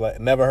Six Flags.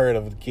 Never heard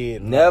of the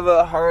kid.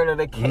 Never heard of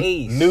the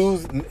case.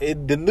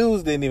 The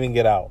news didn't even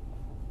get out.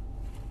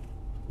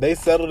 They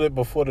settled it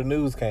before the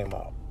news came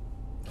out.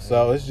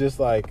 So it's just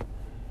like,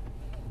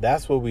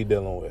 that's what we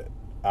dealing with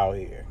out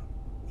here,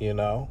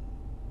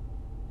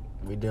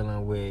 We're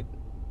dealing with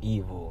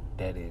evil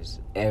that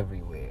is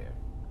everywhere.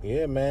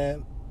 Yeah,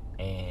 man.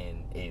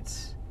 And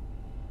it's...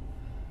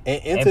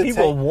 And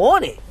people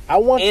want it. I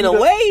want in you a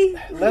to, way.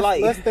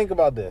 Let's think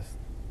about this.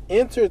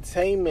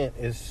 Entertainment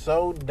is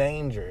so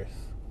dangerous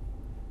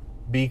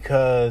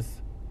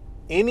because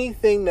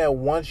anything that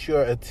wants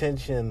your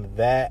attention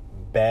that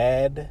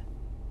bad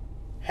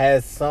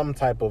has some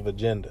type of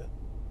agenda.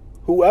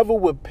 Whoever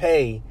would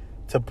pay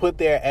to put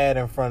their ad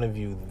in front of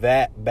you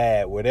that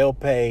bad, where they'll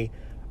pay,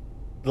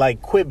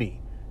 like Quibi,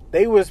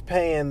 they was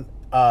paying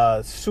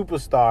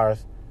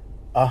superstars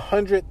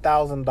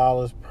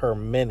 $100,000 per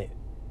minute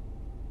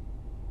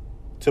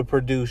to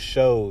produce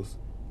shows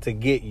to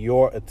get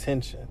your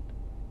attention.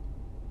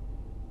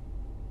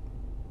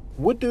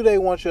 What do they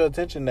want your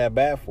attention that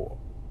bad for?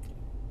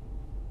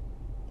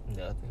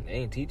 Nothing. They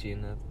ain't teaching you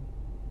nothing.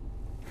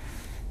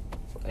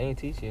 They ain't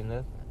teaching you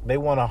nothing. They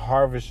want to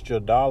harvest your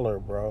dollar,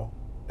 bro.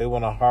 They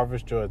want to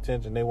harvest your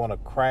attention. They want to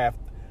craft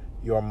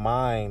your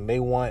mind. They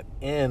want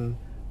in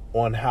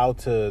on how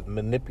to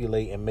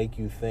manipulate and make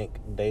you think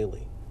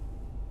daily.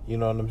 You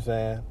know what I'm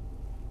saying?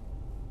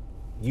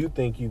 You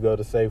think you go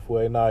to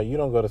Safeway. No, you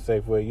don't go to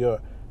Safeway.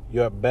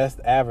 Your best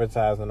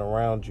advertising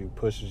around you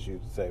pushes you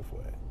to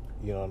Safeway.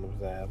 You know what I'm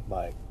saying?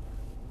 Like,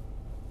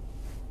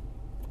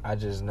 I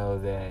just know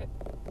that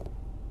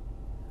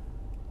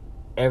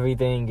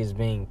everything is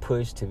being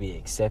pushed to be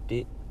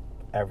accepted.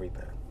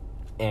 Everything.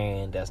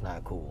 And that's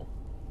not cool.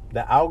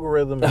 The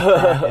algorithm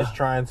is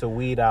trying to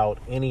weed out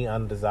any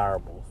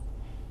undesirables.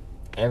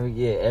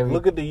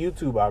 Look at the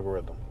YouTube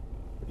algorithm.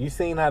 You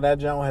seen how that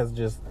junk has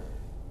just...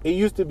 It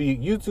used to be...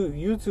 YouTube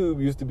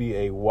used to be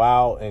a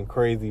wild and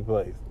crazy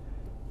place.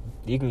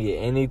 You can get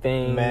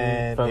anything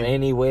from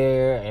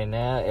anywhere, and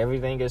now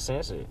everything is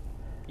censored.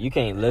 You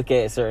can't look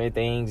at certain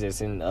things that's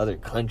in other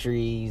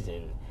countries,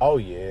 and oh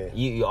yeah,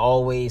 you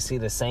always see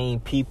the same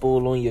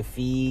people on your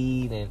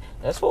feed, and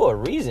that's for a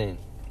reason.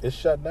 It's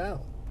shut down.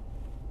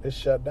 It's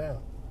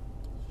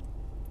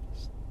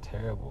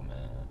terrible, man.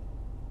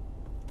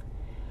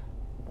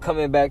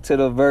 Coming back to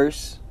the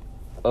verse,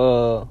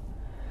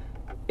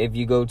 if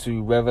you go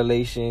to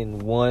Revelation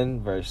 1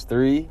 verse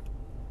 3,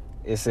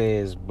 it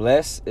says,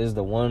 "Blessed is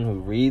the one who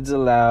reads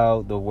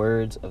aloud the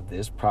words of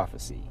this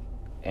prophecy,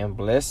 and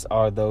blessed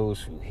are those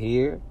who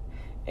hear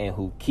and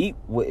who keep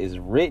what is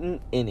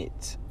written in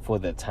it, for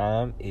the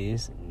time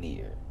is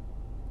near."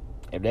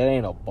 If that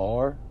ain't a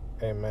bar,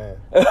 amen.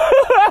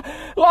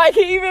 Like,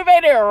 he even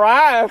made it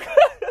rhyme.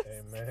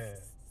 Amen.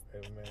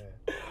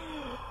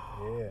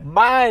 Yeah.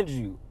 Mind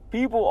you,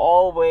 people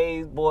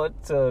always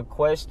want to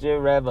question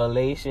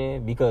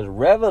Revelation, because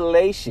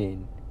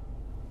Revelation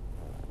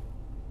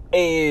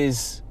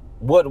is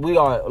what we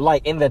are,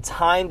 like, in the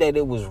time that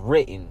it was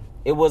written,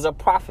 it was a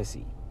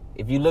prophecy.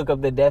 If you look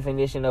up the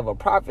definition of a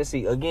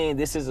prophecy, again,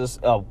 this is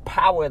a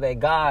power that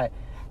God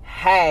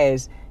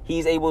has.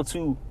 He's able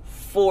to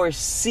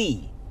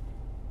foresee.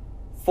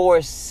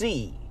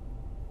 Foresee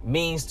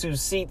means to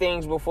see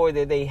things before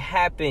that they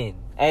happen.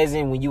 As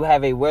in, when you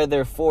have a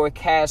weather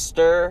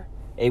forecaster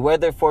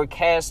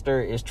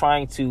is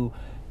trying to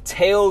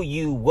tell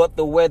you what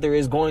the weather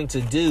is going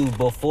to do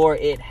before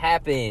it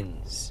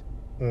happens.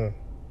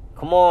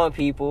 Come on,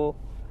 people.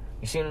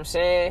 You see what I'm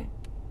saying?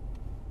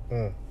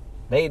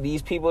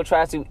 These people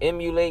try to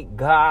emulate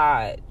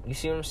God. You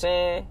see what I'm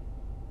saying?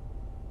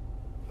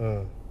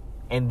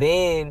 And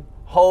then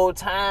whole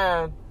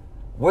time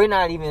we're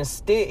not even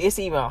still. It's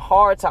even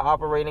hard to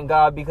operate in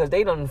God because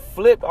they done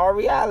flipped our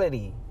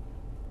reality.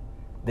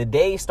 The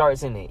day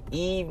starts in the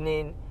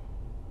evening.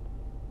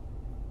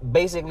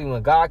 Basically,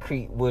 when God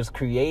was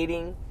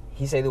creating,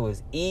 he said there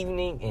was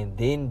evening and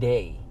then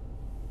day.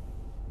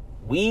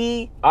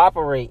 We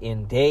operate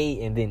in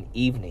day and then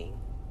evening.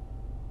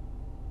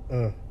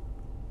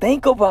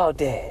 Think about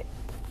that.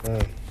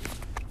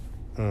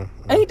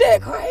 Ain't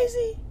that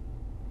crazy?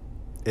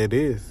 It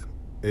is.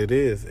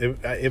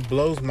 It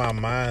blows my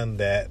mind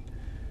that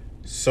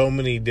so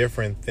many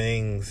different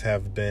things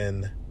have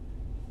been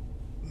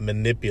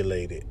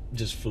manipulated.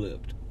 Just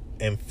flipped.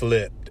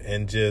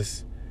 And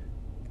just...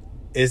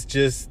 It's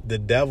just the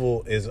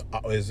devil is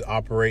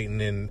operating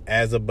in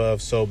as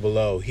above, so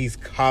below. He's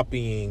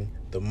copying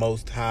the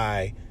Most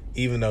High,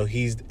 even though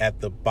he's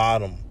at the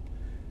bottom.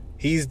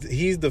 He's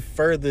the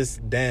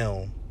furthest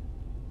down.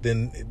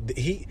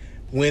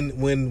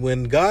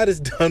 When God is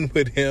done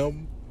with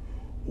him,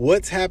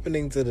 what's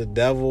happening to the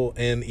devil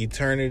in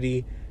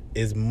eternity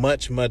is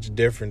much, much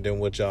different than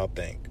what y'all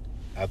think.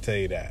 I'll tell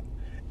you that.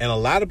 And a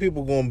lot of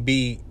people going to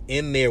be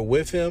in there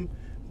with him,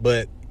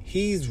 but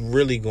he's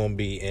really going to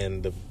be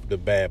in the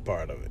bad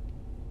part of it.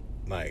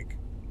 Like,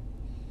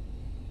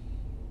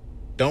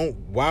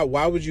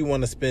 why would you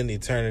want to spend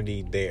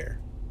eternity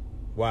there?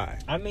 Why?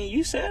 I mean,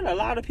 you said a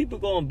lot of people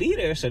going to be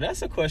there, so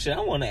that's a question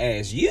I want to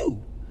ask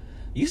you.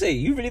 You say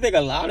you really think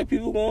a lot of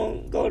people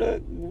going to go to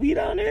be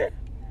down there?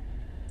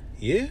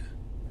 Yeah.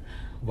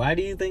 Why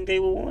do you think they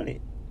would want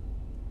it?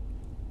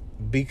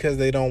 Because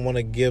they don't want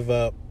to give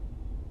up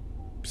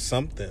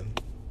something.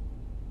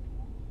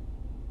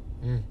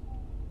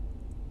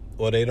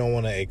 Or they don't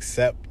want to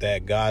accept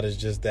that God is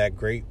just that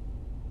great.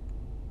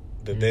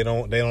 That they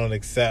don't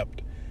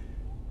accept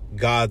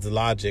God's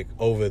logic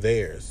over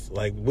theirs.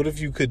 Like, what if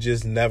you could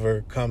just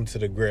never come to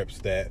the grips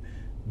that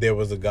there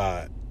was a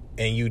God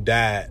and you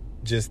died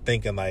just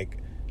thinking like,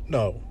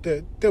 no,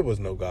 there was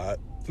no God.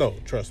 No,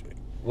 trust me.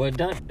 Well,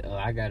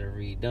 I gotta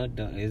read.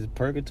 Is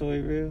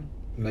purgatory real?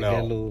 Like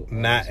no,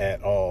 not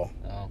at all.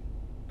 Oh.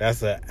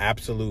 That's an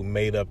absolute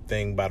made up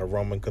thing by the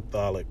Roman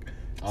Catholic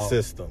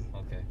system.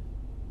 Okay.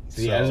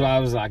 See, that's why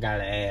I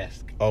gotta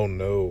ask. Oh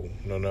no,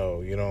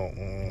 you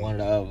don't. One or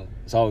the other.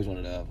 It's always one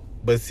or the other.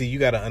 But see, you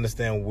got to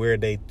understand where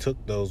they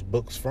took those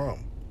books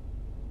from.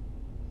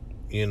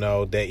 You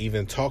know, that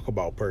even talk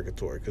about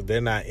purgatory, because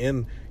they're not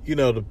in. You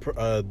know,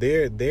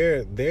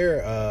 their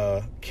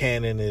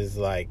canon is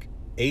like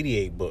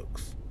 88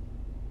 books.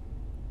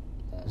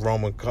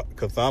 Roman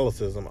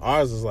Catholicism.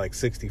 Ours is like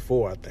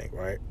 64, I think,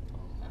 right?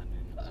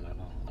 I don't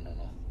know.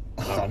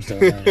 I'm still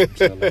learning.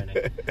 Still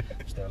learning,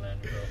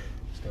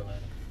 bro.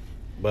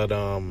 But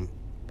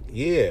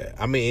yeah.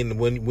 I mean,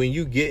 when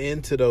you get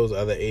into those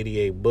other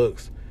 88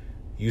 books,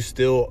 you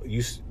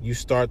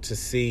start to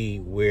see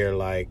where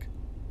like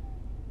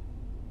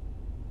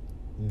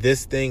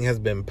this thing has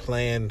been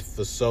planned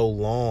for so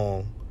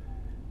long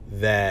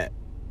that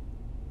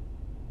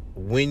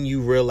when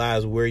you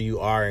realize where you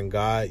are in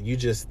God, you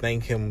just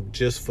thank him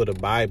just for the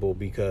Bible,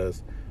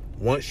 because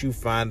once you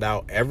find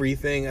out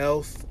everything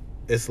else,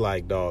 it's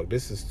like, dog,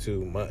 this is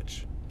too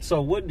much.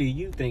 So what do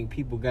you think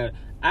people got?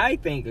 I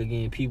think,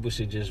 again, people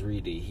should just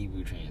read the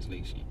Hebrew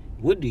translation.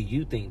 What do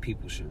you think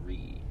people should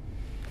read?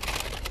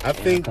 I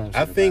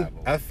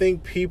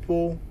think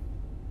people...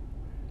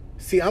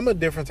 See, I'm a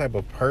different type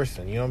of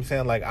person. You know what I'm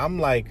saying? Like, I'm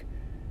like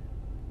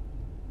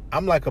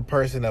a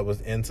person that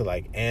was into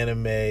like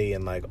anime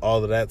and like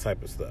all of that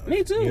type of stuff.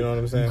 Me too. You know what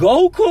I'm saying?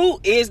 Goku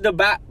is the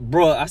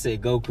bro. I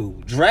said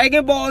Goku.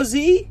 Dragon Ball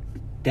Z,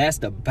 that's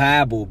the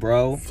Bible,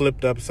 bro.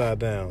 Flipped upside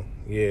down.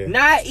 Yeah.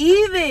 Not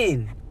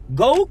even.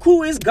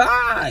 Goku is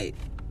God,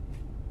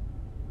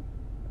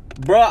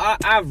 bro.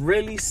 I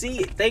really see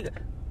it. Think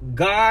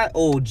God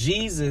or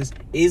Jesus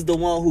is the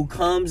one who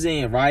comes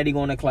in riding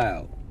on a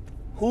cloud.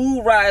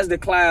 Who rides the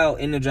cloud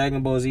in the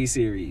Dragon Ball Z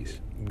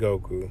series?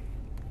 Goku.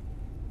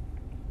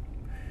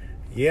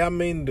 Yeah, I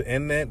mean,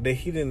 and that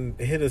he didn't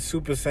hit a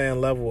Super Saiyan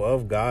level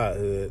of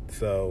godhood,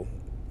 so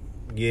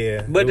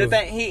yeah. But the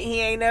thing, he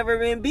ain't never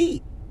been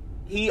beat.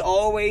 He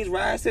always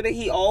rides to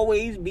he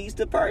always beats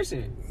the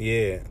person.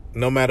 Yeah,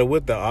 no matter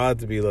what the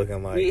odds be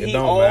looking like, it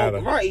don't matter.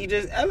 Right, he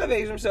just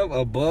elevates himself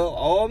above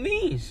all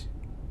means.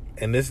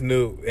 And this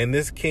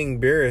King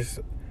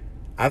Beerus,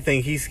 I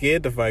think he's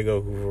scared to fight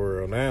Goku for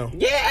real now.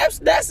 Yeah,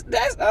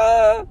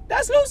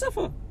 that's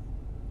Lucifer.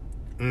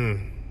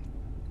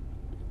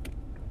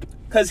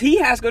 Because he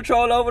has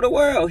control over the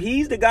world.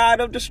 He's the god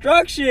of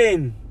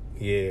destruction.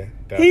 Yeah,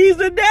 definitely. He's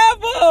the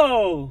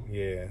devil.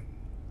 Yeah,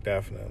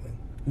 definitely.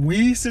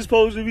 Whis is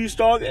supposed to be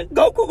strong.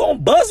 Goku gonna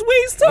bust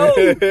Whis too. I'm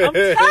telling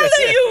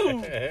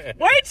you.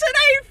 Wait till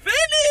they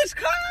finish,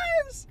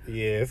 cuz.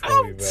 Yeah, it's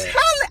gonna be bad.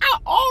 I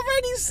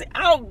already see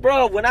out,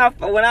 bro. When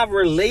I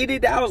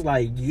related, I was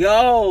like,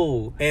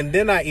 yo. And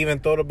then I even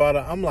thought about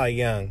it. I'm like,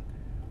 young,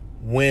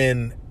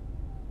 when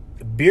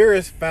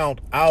Beerus found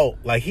out,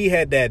 like, he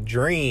had that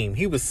dream.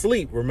 He was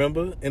asleep,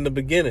 remember? In the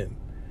beginning.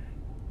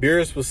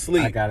 Beerus was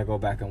asleep. I gotta go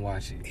back and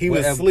watch it. He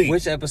was asleep.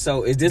 Which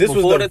episode? Is this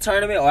before the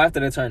tournament or after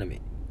the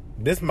tournament?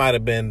 This might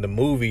have been the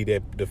movie,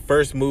 the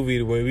first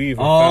movie when we even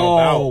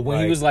found out. Oh,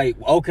 when he was like,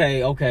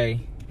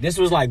 okay. This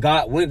was like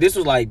this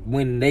was like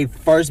when they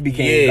first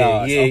became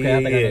gods. Okay, I think I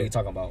know what you're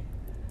talking about.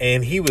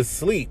 And he was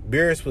asleep.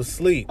 Beerus was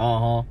asleep.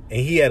 Uh-huh. And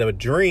he had a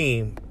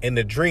dream, and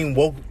the dream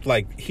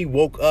he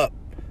woke up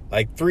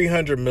like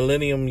 300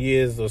 millennium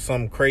years or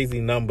some crazy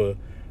number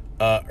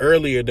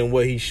earlier than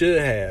what he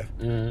should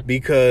have,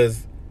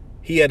 because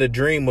he had a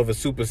dream of a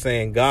Super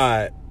Saiyan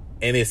God,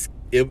 and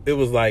it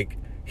was like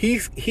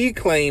he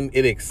claimed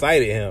it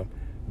excited him,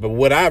 but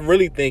what I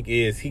really think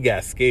is he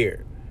got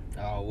scared.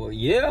 Oh well,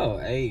 yeah.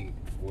 Hey,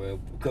 well,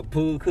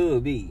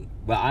 could be,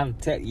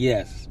 but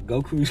yes,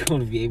 Goku's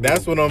gonna be able.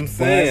 That's what I'm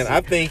saying.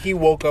 I think he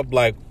woke up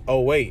like,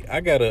 oh wait,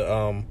 I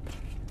gotta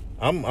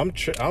I'm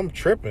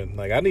tripping.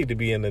 Like, I need to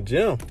be in the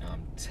gym.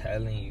 I'm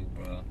telling you,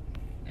 bro.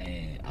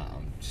 And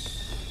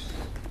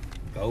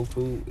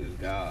Goku is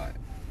God.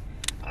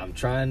 I'm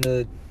trying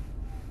to,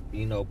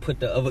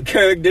 put the other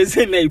characters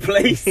in their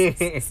place.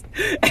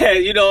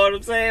 And you know what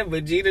I'm saying?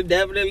 Vegeta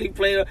definitely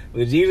played.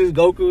 Vegeta's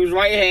Goku's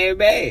right hand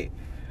man.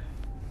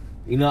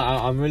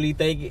 I'm really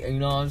thinking. You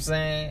know what I'm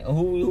saying?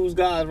 Who's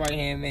God's right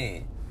hand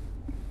man?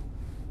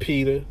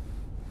 Peter.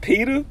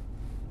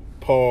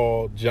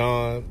 Paul,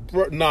 John.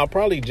 No,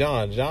 probably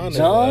John. John is.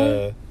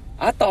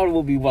 I thought it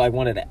would be like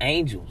one of the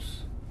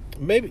angels.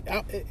 Maybe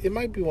it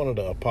might be one of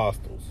the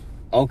apostles.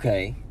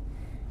 Okay.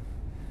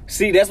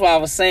 See, that's why I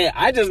was saying.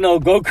 I just know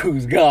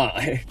Goku's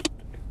God.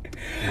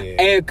 Yeah.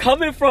 And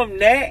coming from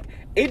that,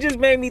 it just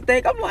made me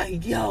think. I'm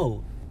like,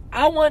 yo,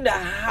 I wonder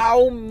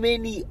how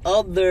many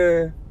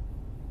other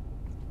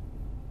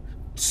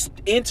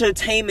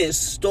entertainment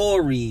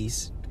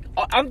stories.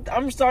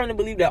 I'm starting to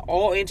believe that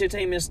all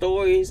entertainment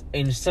stories,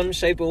 in some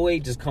shape or way,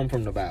 just come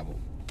from the Bible.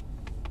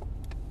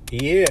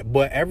 Yeah,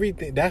 but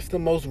everything, that's the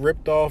most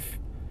ripped off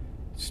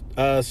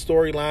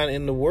storyline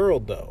in the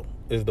world, though,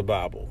 is the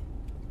Bible.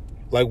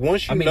 Like,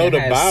 once you know the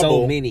Bible,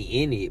 so many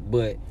in it,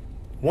 but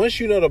once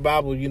you know the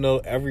Bible, you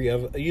know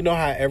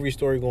how every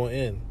story gonna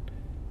end.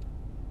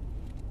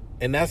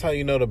 And that's how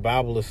you know the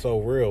Bible is so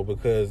real,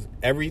 because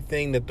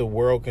everything that the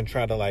world can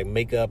try to like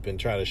make up and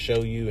try to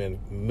show you in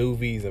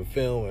movies and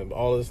film and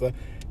all this stuff,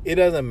 it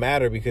doesn't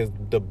matter, because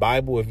the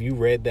Bible, if you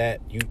read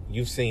that,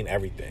 you've seen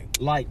everything.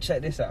 Like,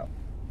 check this out.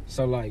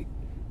 So, like,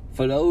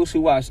 for those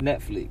who watch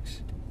Netflix,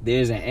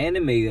 there's an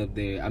anime up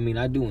there. I mean,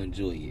 I do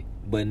enjoy it,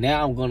 but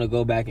now I'm gonna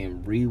go back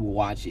and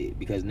rewatch it,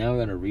 because now I'm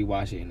gonna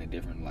rewatch it in a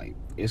different light.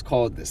 It's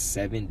called The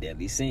 7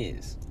 Deadly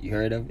Sins. You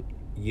heard of it?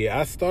 Yeah,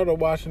 I started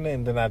watching it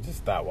and then I just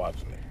stopped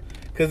watching it.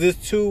 Because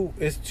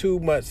it's too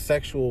much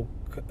sexual,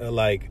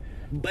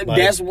 But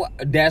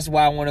that's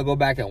why I want to go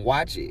back and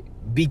watch it.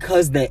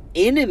 Because the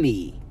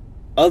enemy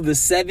of the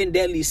 7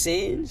 deadly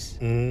sins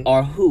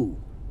are who?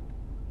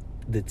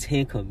 The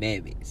 10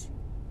 Commandments.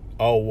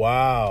 Oh,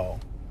 wow.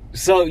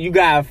 So you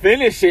gotta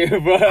finish it,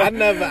 bro.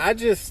 I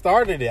just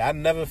started it. I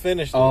never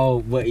finished it.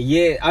 Oh, but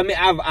yeah. I mean,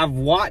 I've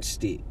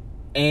watched it.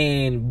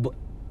 And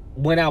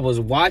when I was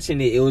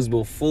watching it, it was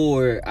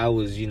before I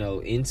was,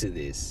 into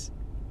this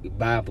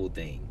Bible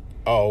thing.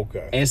 Oh,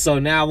 okay. And so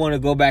now I want to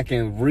go back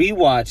and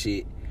rewatch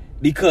it,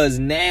 because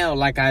now,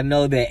 like, I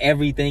know that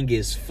everything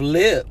is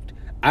flipped.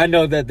 I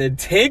know that the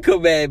 10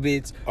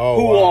 Commandments,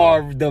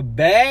 are the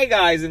bad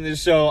guys in the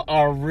show,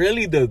 are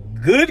really the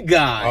good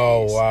guys.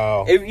 Oh,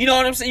 wow. You know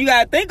what I'm saying? You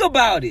got to think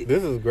about it.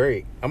 This is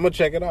great. I'm going to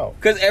check it out.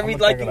 Because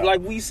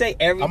like we say,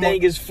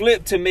 everything is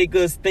flipped to make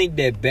us think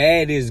that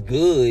bad is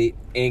good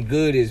and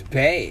good is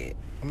bad.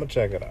 I'm going to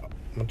check it out.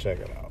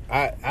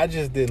 I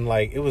just didn't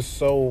like, it was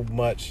so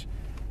much.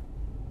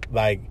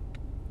 Like,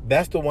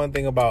 that's the one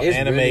thing about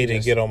anime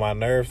that get on my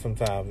nerves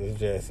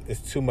sometimes. It's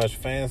too much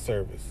fan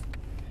service.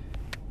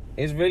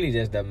 It's really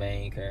just the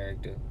main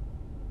character.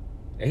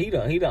 He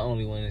the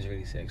only one that's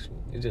really sexual.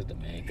 It's just the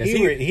main.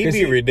 He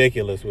be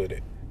ridiculous with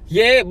it.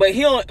 Yeah, but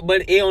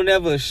he'll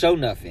never show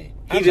nothing.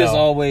 He just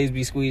always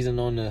be squeezing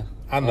on the.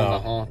 I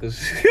know.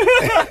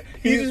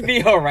 He just be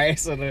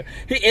harassing her.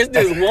 It's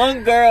this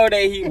one girl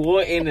that he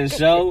want in the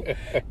show,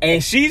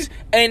 and she's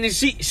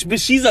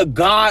a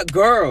god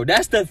girl.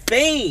 That's the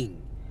thing.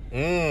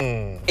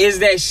 Is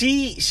that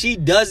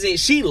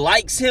she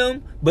likes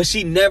him, but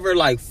she never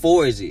like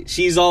forces it.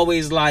 She's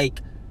always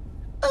like,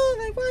 oh,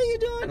 like, what are you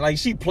doing? Like,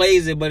 she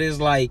plays it, but it's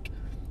like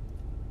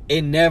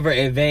it never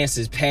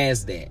advances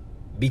past that,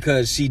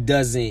 because she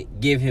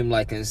doesn't give him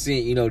like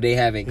consent. They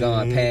haven't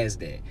gone past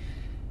that.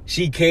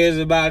 she cares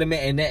about him,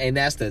 and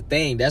that's the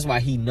thing. That's why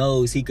he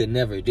knows he could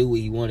never do what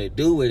he want to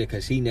do with it,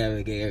 because he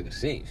never gave her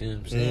consent. You know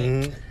what I'm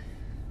saying?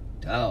 Mm-hmm.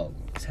 Dog,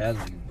 I'm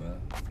telling you, bro.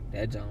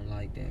 That don't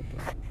like that,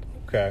 bro.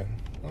 Okay.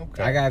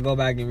 I gotta go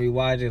back and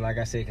rewatch it, like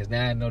I said, because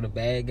now I know the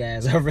bad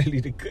guys are really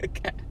the good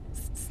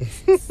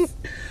guys.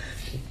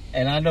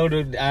 And I know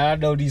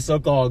these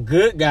so-called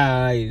good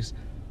guys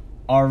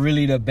are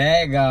really the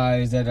bad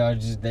guys that are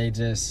they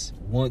just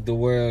want the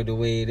world the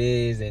way it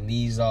is, and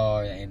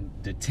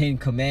the 10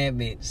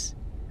 Commandments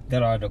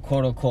that are the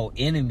quote-unquote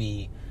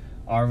enemy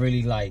are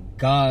really like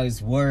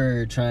God's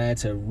word trying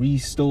to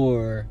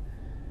restore,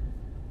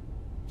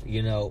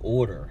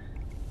 order.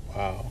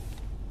 Wow.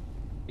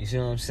 You see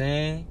what I'm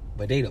saying?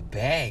 But they the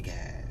bad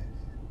guys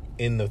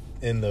In the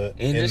show. the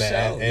show.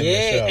 show.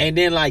 And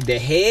then like the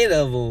head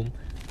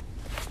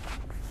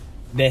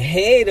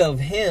of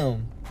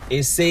him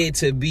is said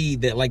to be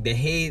the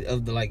head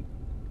of the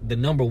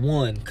number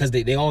one, because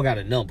they all got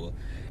a number,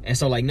 and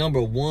so like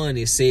number one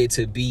is said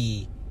to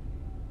be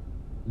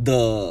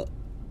the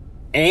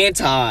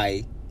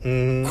anti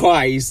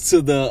Christ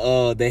to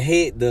the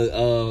head,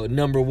 the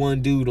number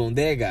one dude on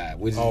their guy,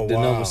 which is the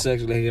number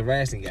sexually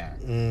harassing guy.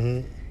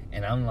 Mm-hmm.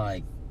 And I'm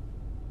like,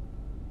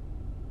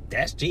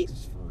 that's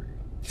Jesus for real.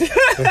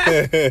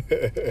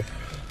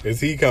 Is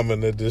he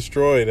coming to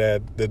destroy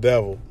the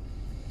devil?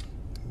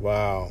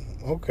 Wow.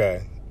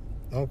 Okay.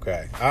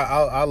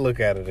 I'll look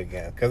at it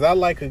again, because I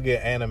like a good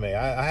anime.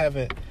 I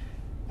haven't.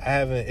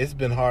 It's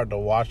been hard to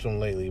watch them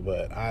lately,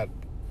 but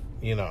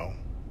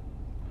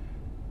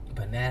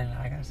But now,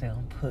 like I said,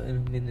 I'm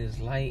putting them in this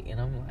light,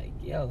 and I'm like,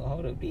 yo,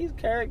 hold up, these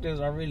characters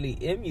are really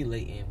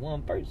emulating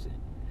one person.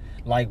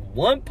 Like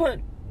One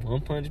Punch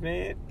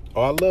Man.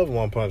 Oh, I love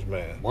One Punch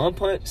Man.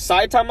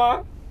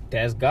 Saitama,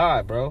 that's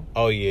God, bro.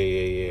 Oh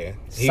yeah.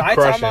 He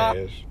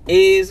Saitama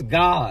is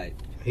God.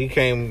 He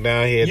came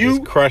down here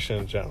just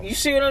crushing jump. You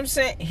see what I'm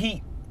saying?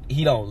 He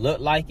don't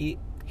look like it.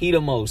 He the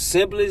most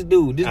simplest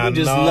dude. This dude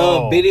just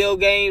love video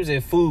games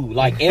and food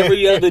like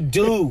every other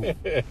dude.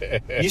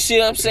 You see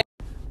what I'm saying?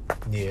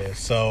 Yeah.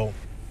 So,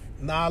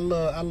 I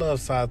love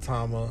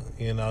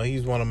Saitama.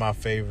 He's one of my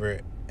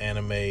favorite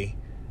anime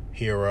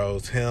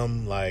heroes.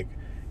 Him, like,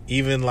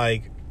 even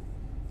like,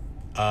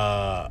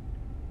 My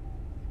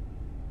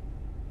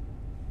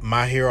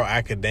Hero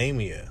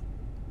Academia,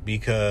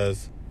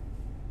 because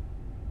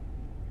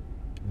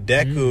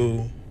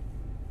Deku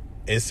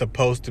is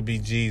supposed to be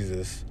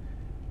Jesus,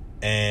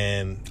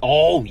 and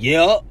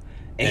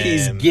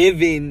he's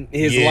giving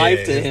his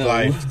life to him,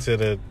 life to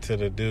the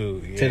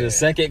dude, to the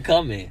second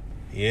coming.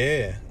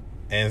 Yeah,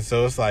 and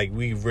so it's like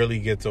we really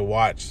get to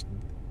watch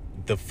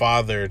the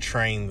father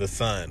train the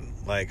son,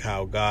 like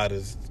how God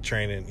is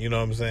training. You know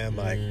what I'm saying?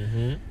 Like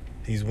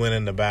he's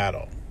winning the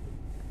battle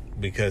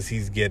because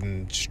he's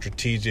getting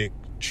strategic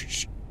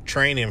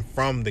training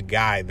from the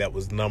guy that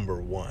was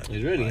number one.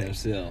 He's really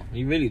himself.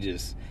 He really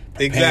just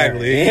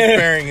exactly. He's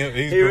preparing him.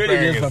 He's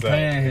really just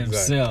preparing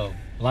himself.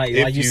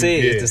 Like you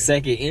said, it's the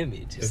second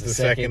image. It's the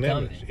second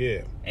image.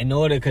 Yeah. In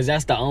order, because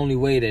that's the only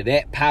way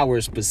that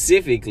power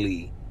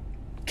specifically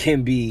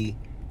can be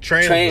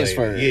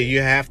transferred. Yeah,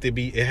 you have to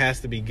be. It has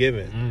to be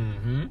given.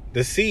 Mm-hmm.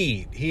 The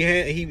seed.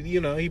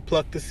 He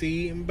plucked the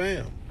seed and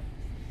bam.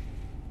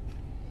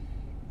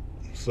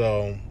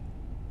 So,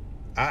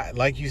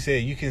 like you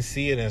said, you can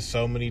see it in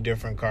so many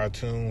different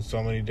cartoons,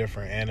 so many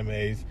different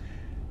animes,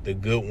 the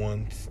good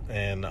ones,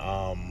 and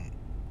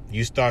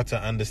you start to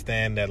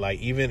understand that, like,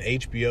 even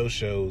HBO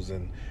shows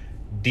and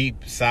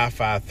deep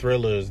sci-fi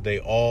thrillers, they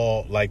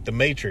all, like The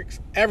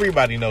Matrix.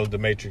 Everybody knows The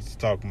Matrix is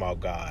talking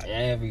about God.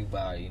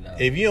 Everybody knows.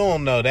 If you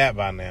don't know that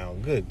by now,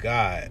 good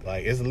God,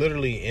 like, it's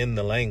literally in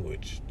the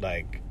language.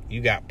 Like,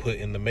 you got put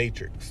in the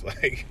Matrix,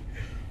 like,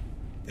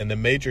 and the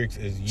Matrix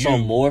is you. So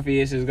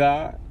Morpheus is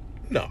God?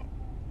 No.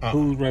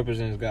 Who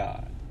represents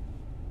God?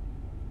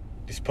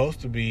 It's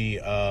supposed to be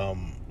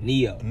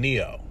Neo.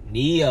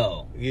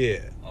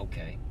 Yeah.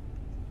 Okay.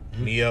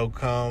 Neo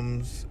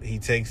comes, he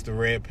takes the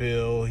red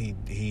pill.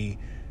 The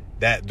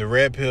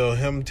red pill,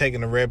 him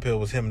taking the red pill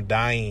was him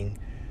dying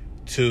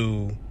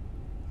to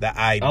the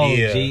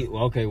idea.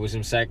 Okay, was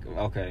him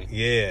okay.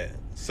 Yeah.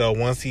 So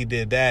once he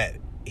did that,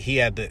 he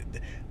had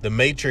the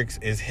Matrix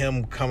is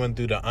him coming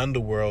through the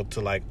underworld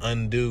to, like,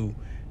 undo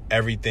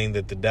everything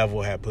that the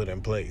devil had put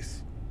in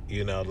place.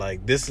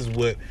 Like, this is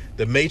what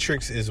the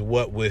Matrix is,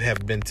 what would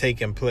have been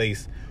taking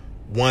place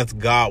once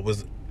God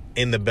was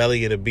in the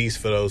belly of the beast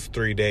for those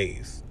 3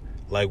 days.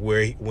 Like,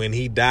 when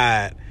he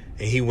died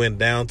and he went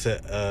down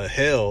to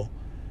hell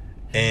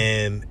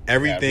and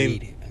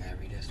everything. I gotta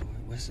read that story.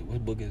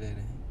 What book is that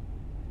in?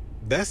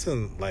 That's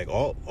in, like,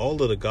 all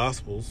of the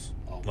Gospels.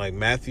 Oh. Like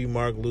Matthew,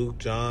 Mark, Luke,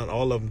 John,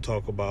 all of them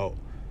talk about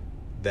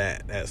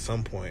that at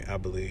some point, I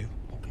believe.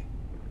 Okay.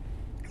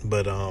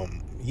 But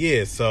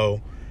yeah,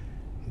 so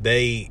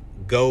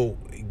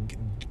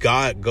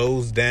God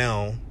goes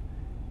down,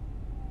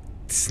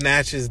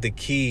 snatches the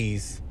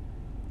keys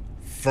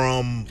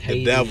from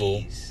the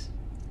devil,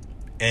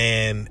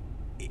 and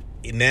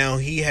now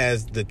he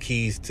has the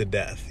keys to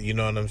death. You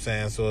know what I'm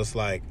saying? So it's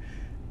like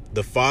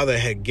the Father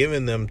had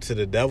given them to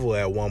the devil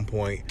at one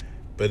point,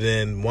 but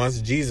then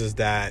once Jesus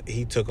died,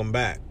 he took them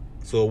back.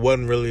 So it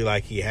wasn't really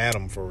like he had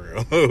them for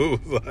real.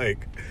 It was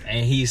like,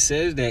 and he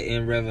says that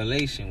in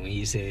Revelation when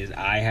he says,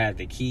 I have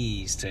the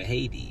keys to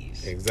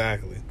Hades.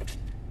 exactly.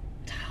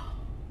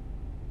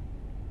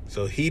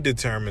 So he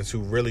determines who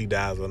really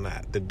dies or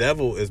not. The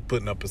devil is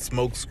putting up a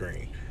smoke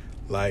screen.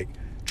 Like,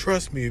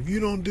 trust me, if you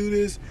don't do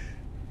this,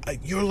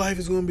 your life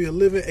is going to be a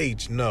living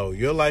H. No,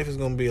 your life is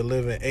going to be a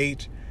living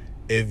H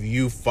if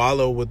you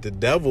follow what the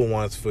devil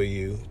wants for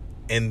you,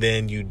 and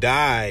then you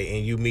die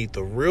and you meet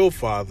the real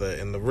Father,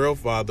 and the real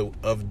Father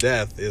of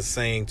death is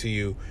saying to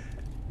you,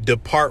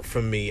 depart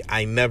from me,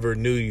 I never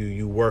knew you,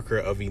 you worker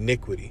of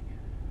iniquity.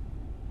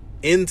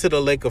 Into the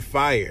lake of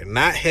fire,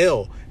 not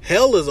hell.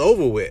 Hell is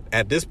over with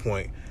at this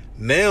point.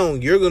 Now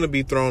you're going to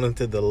be thrown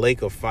into the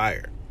lake of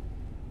fire,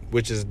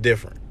 which is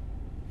different.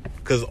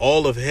 Because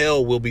all of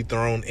hell will be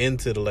thrown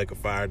into the lake of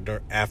fire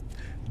after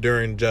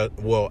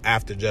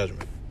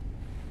judgment.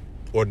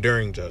 Or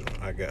during judgment,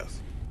 I guess.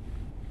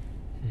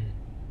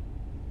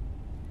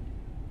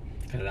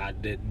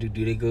 Do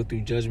they go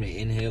through judgment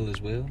in hell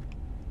as well?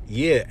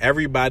 Yeah,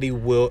 everybody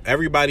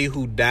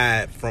who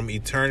died from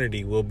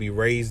eternity will be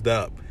raised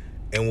up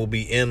and will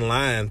be in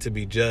line to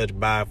be judged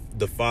by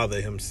the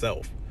Father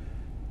himself.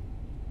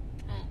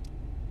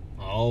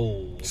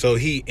 Oh. So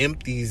he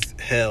empties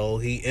hell,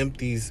 he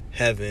empties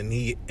heaven,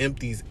 he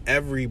empties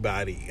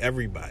everybody.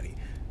 Everybody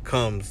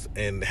comes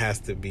and has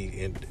to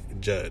be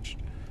judged.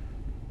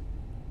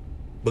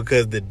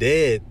 Because the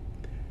dead,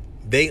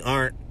 they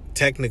aren't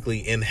technically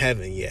in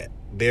heaven yet.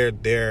 They're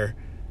dead.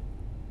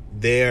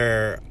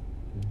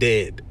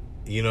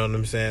 You know what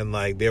I'm saying?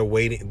 Like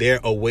they're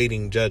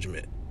awaiting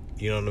judgment.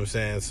 You know what I'm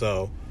saying?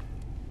 So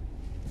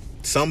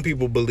some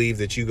people believe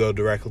that you go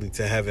directly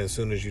to heaven as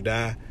soon as you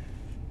die,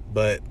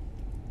 but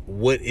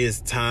what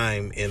is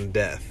time in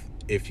death,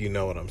 if you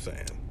know what I'm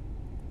saying?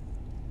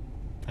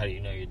 How do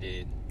you know you're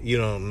dead? You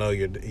don't know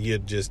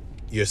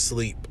you're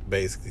sleep,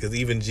 basically. Because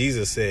even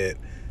Jesus said,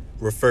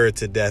 refer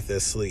to death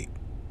as sleep.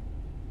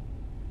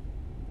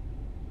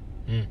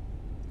 I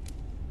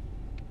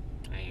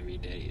ain't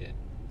read that yet.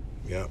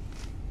 Yep.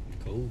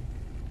 Cool.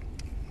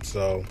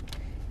 So,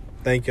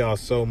 thank y'all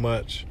so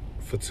much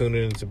for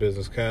tuning into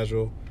Business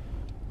Casual.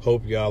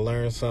 Hope y'all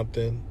learned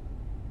something.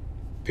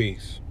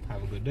 Peace.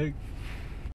 Have a good day.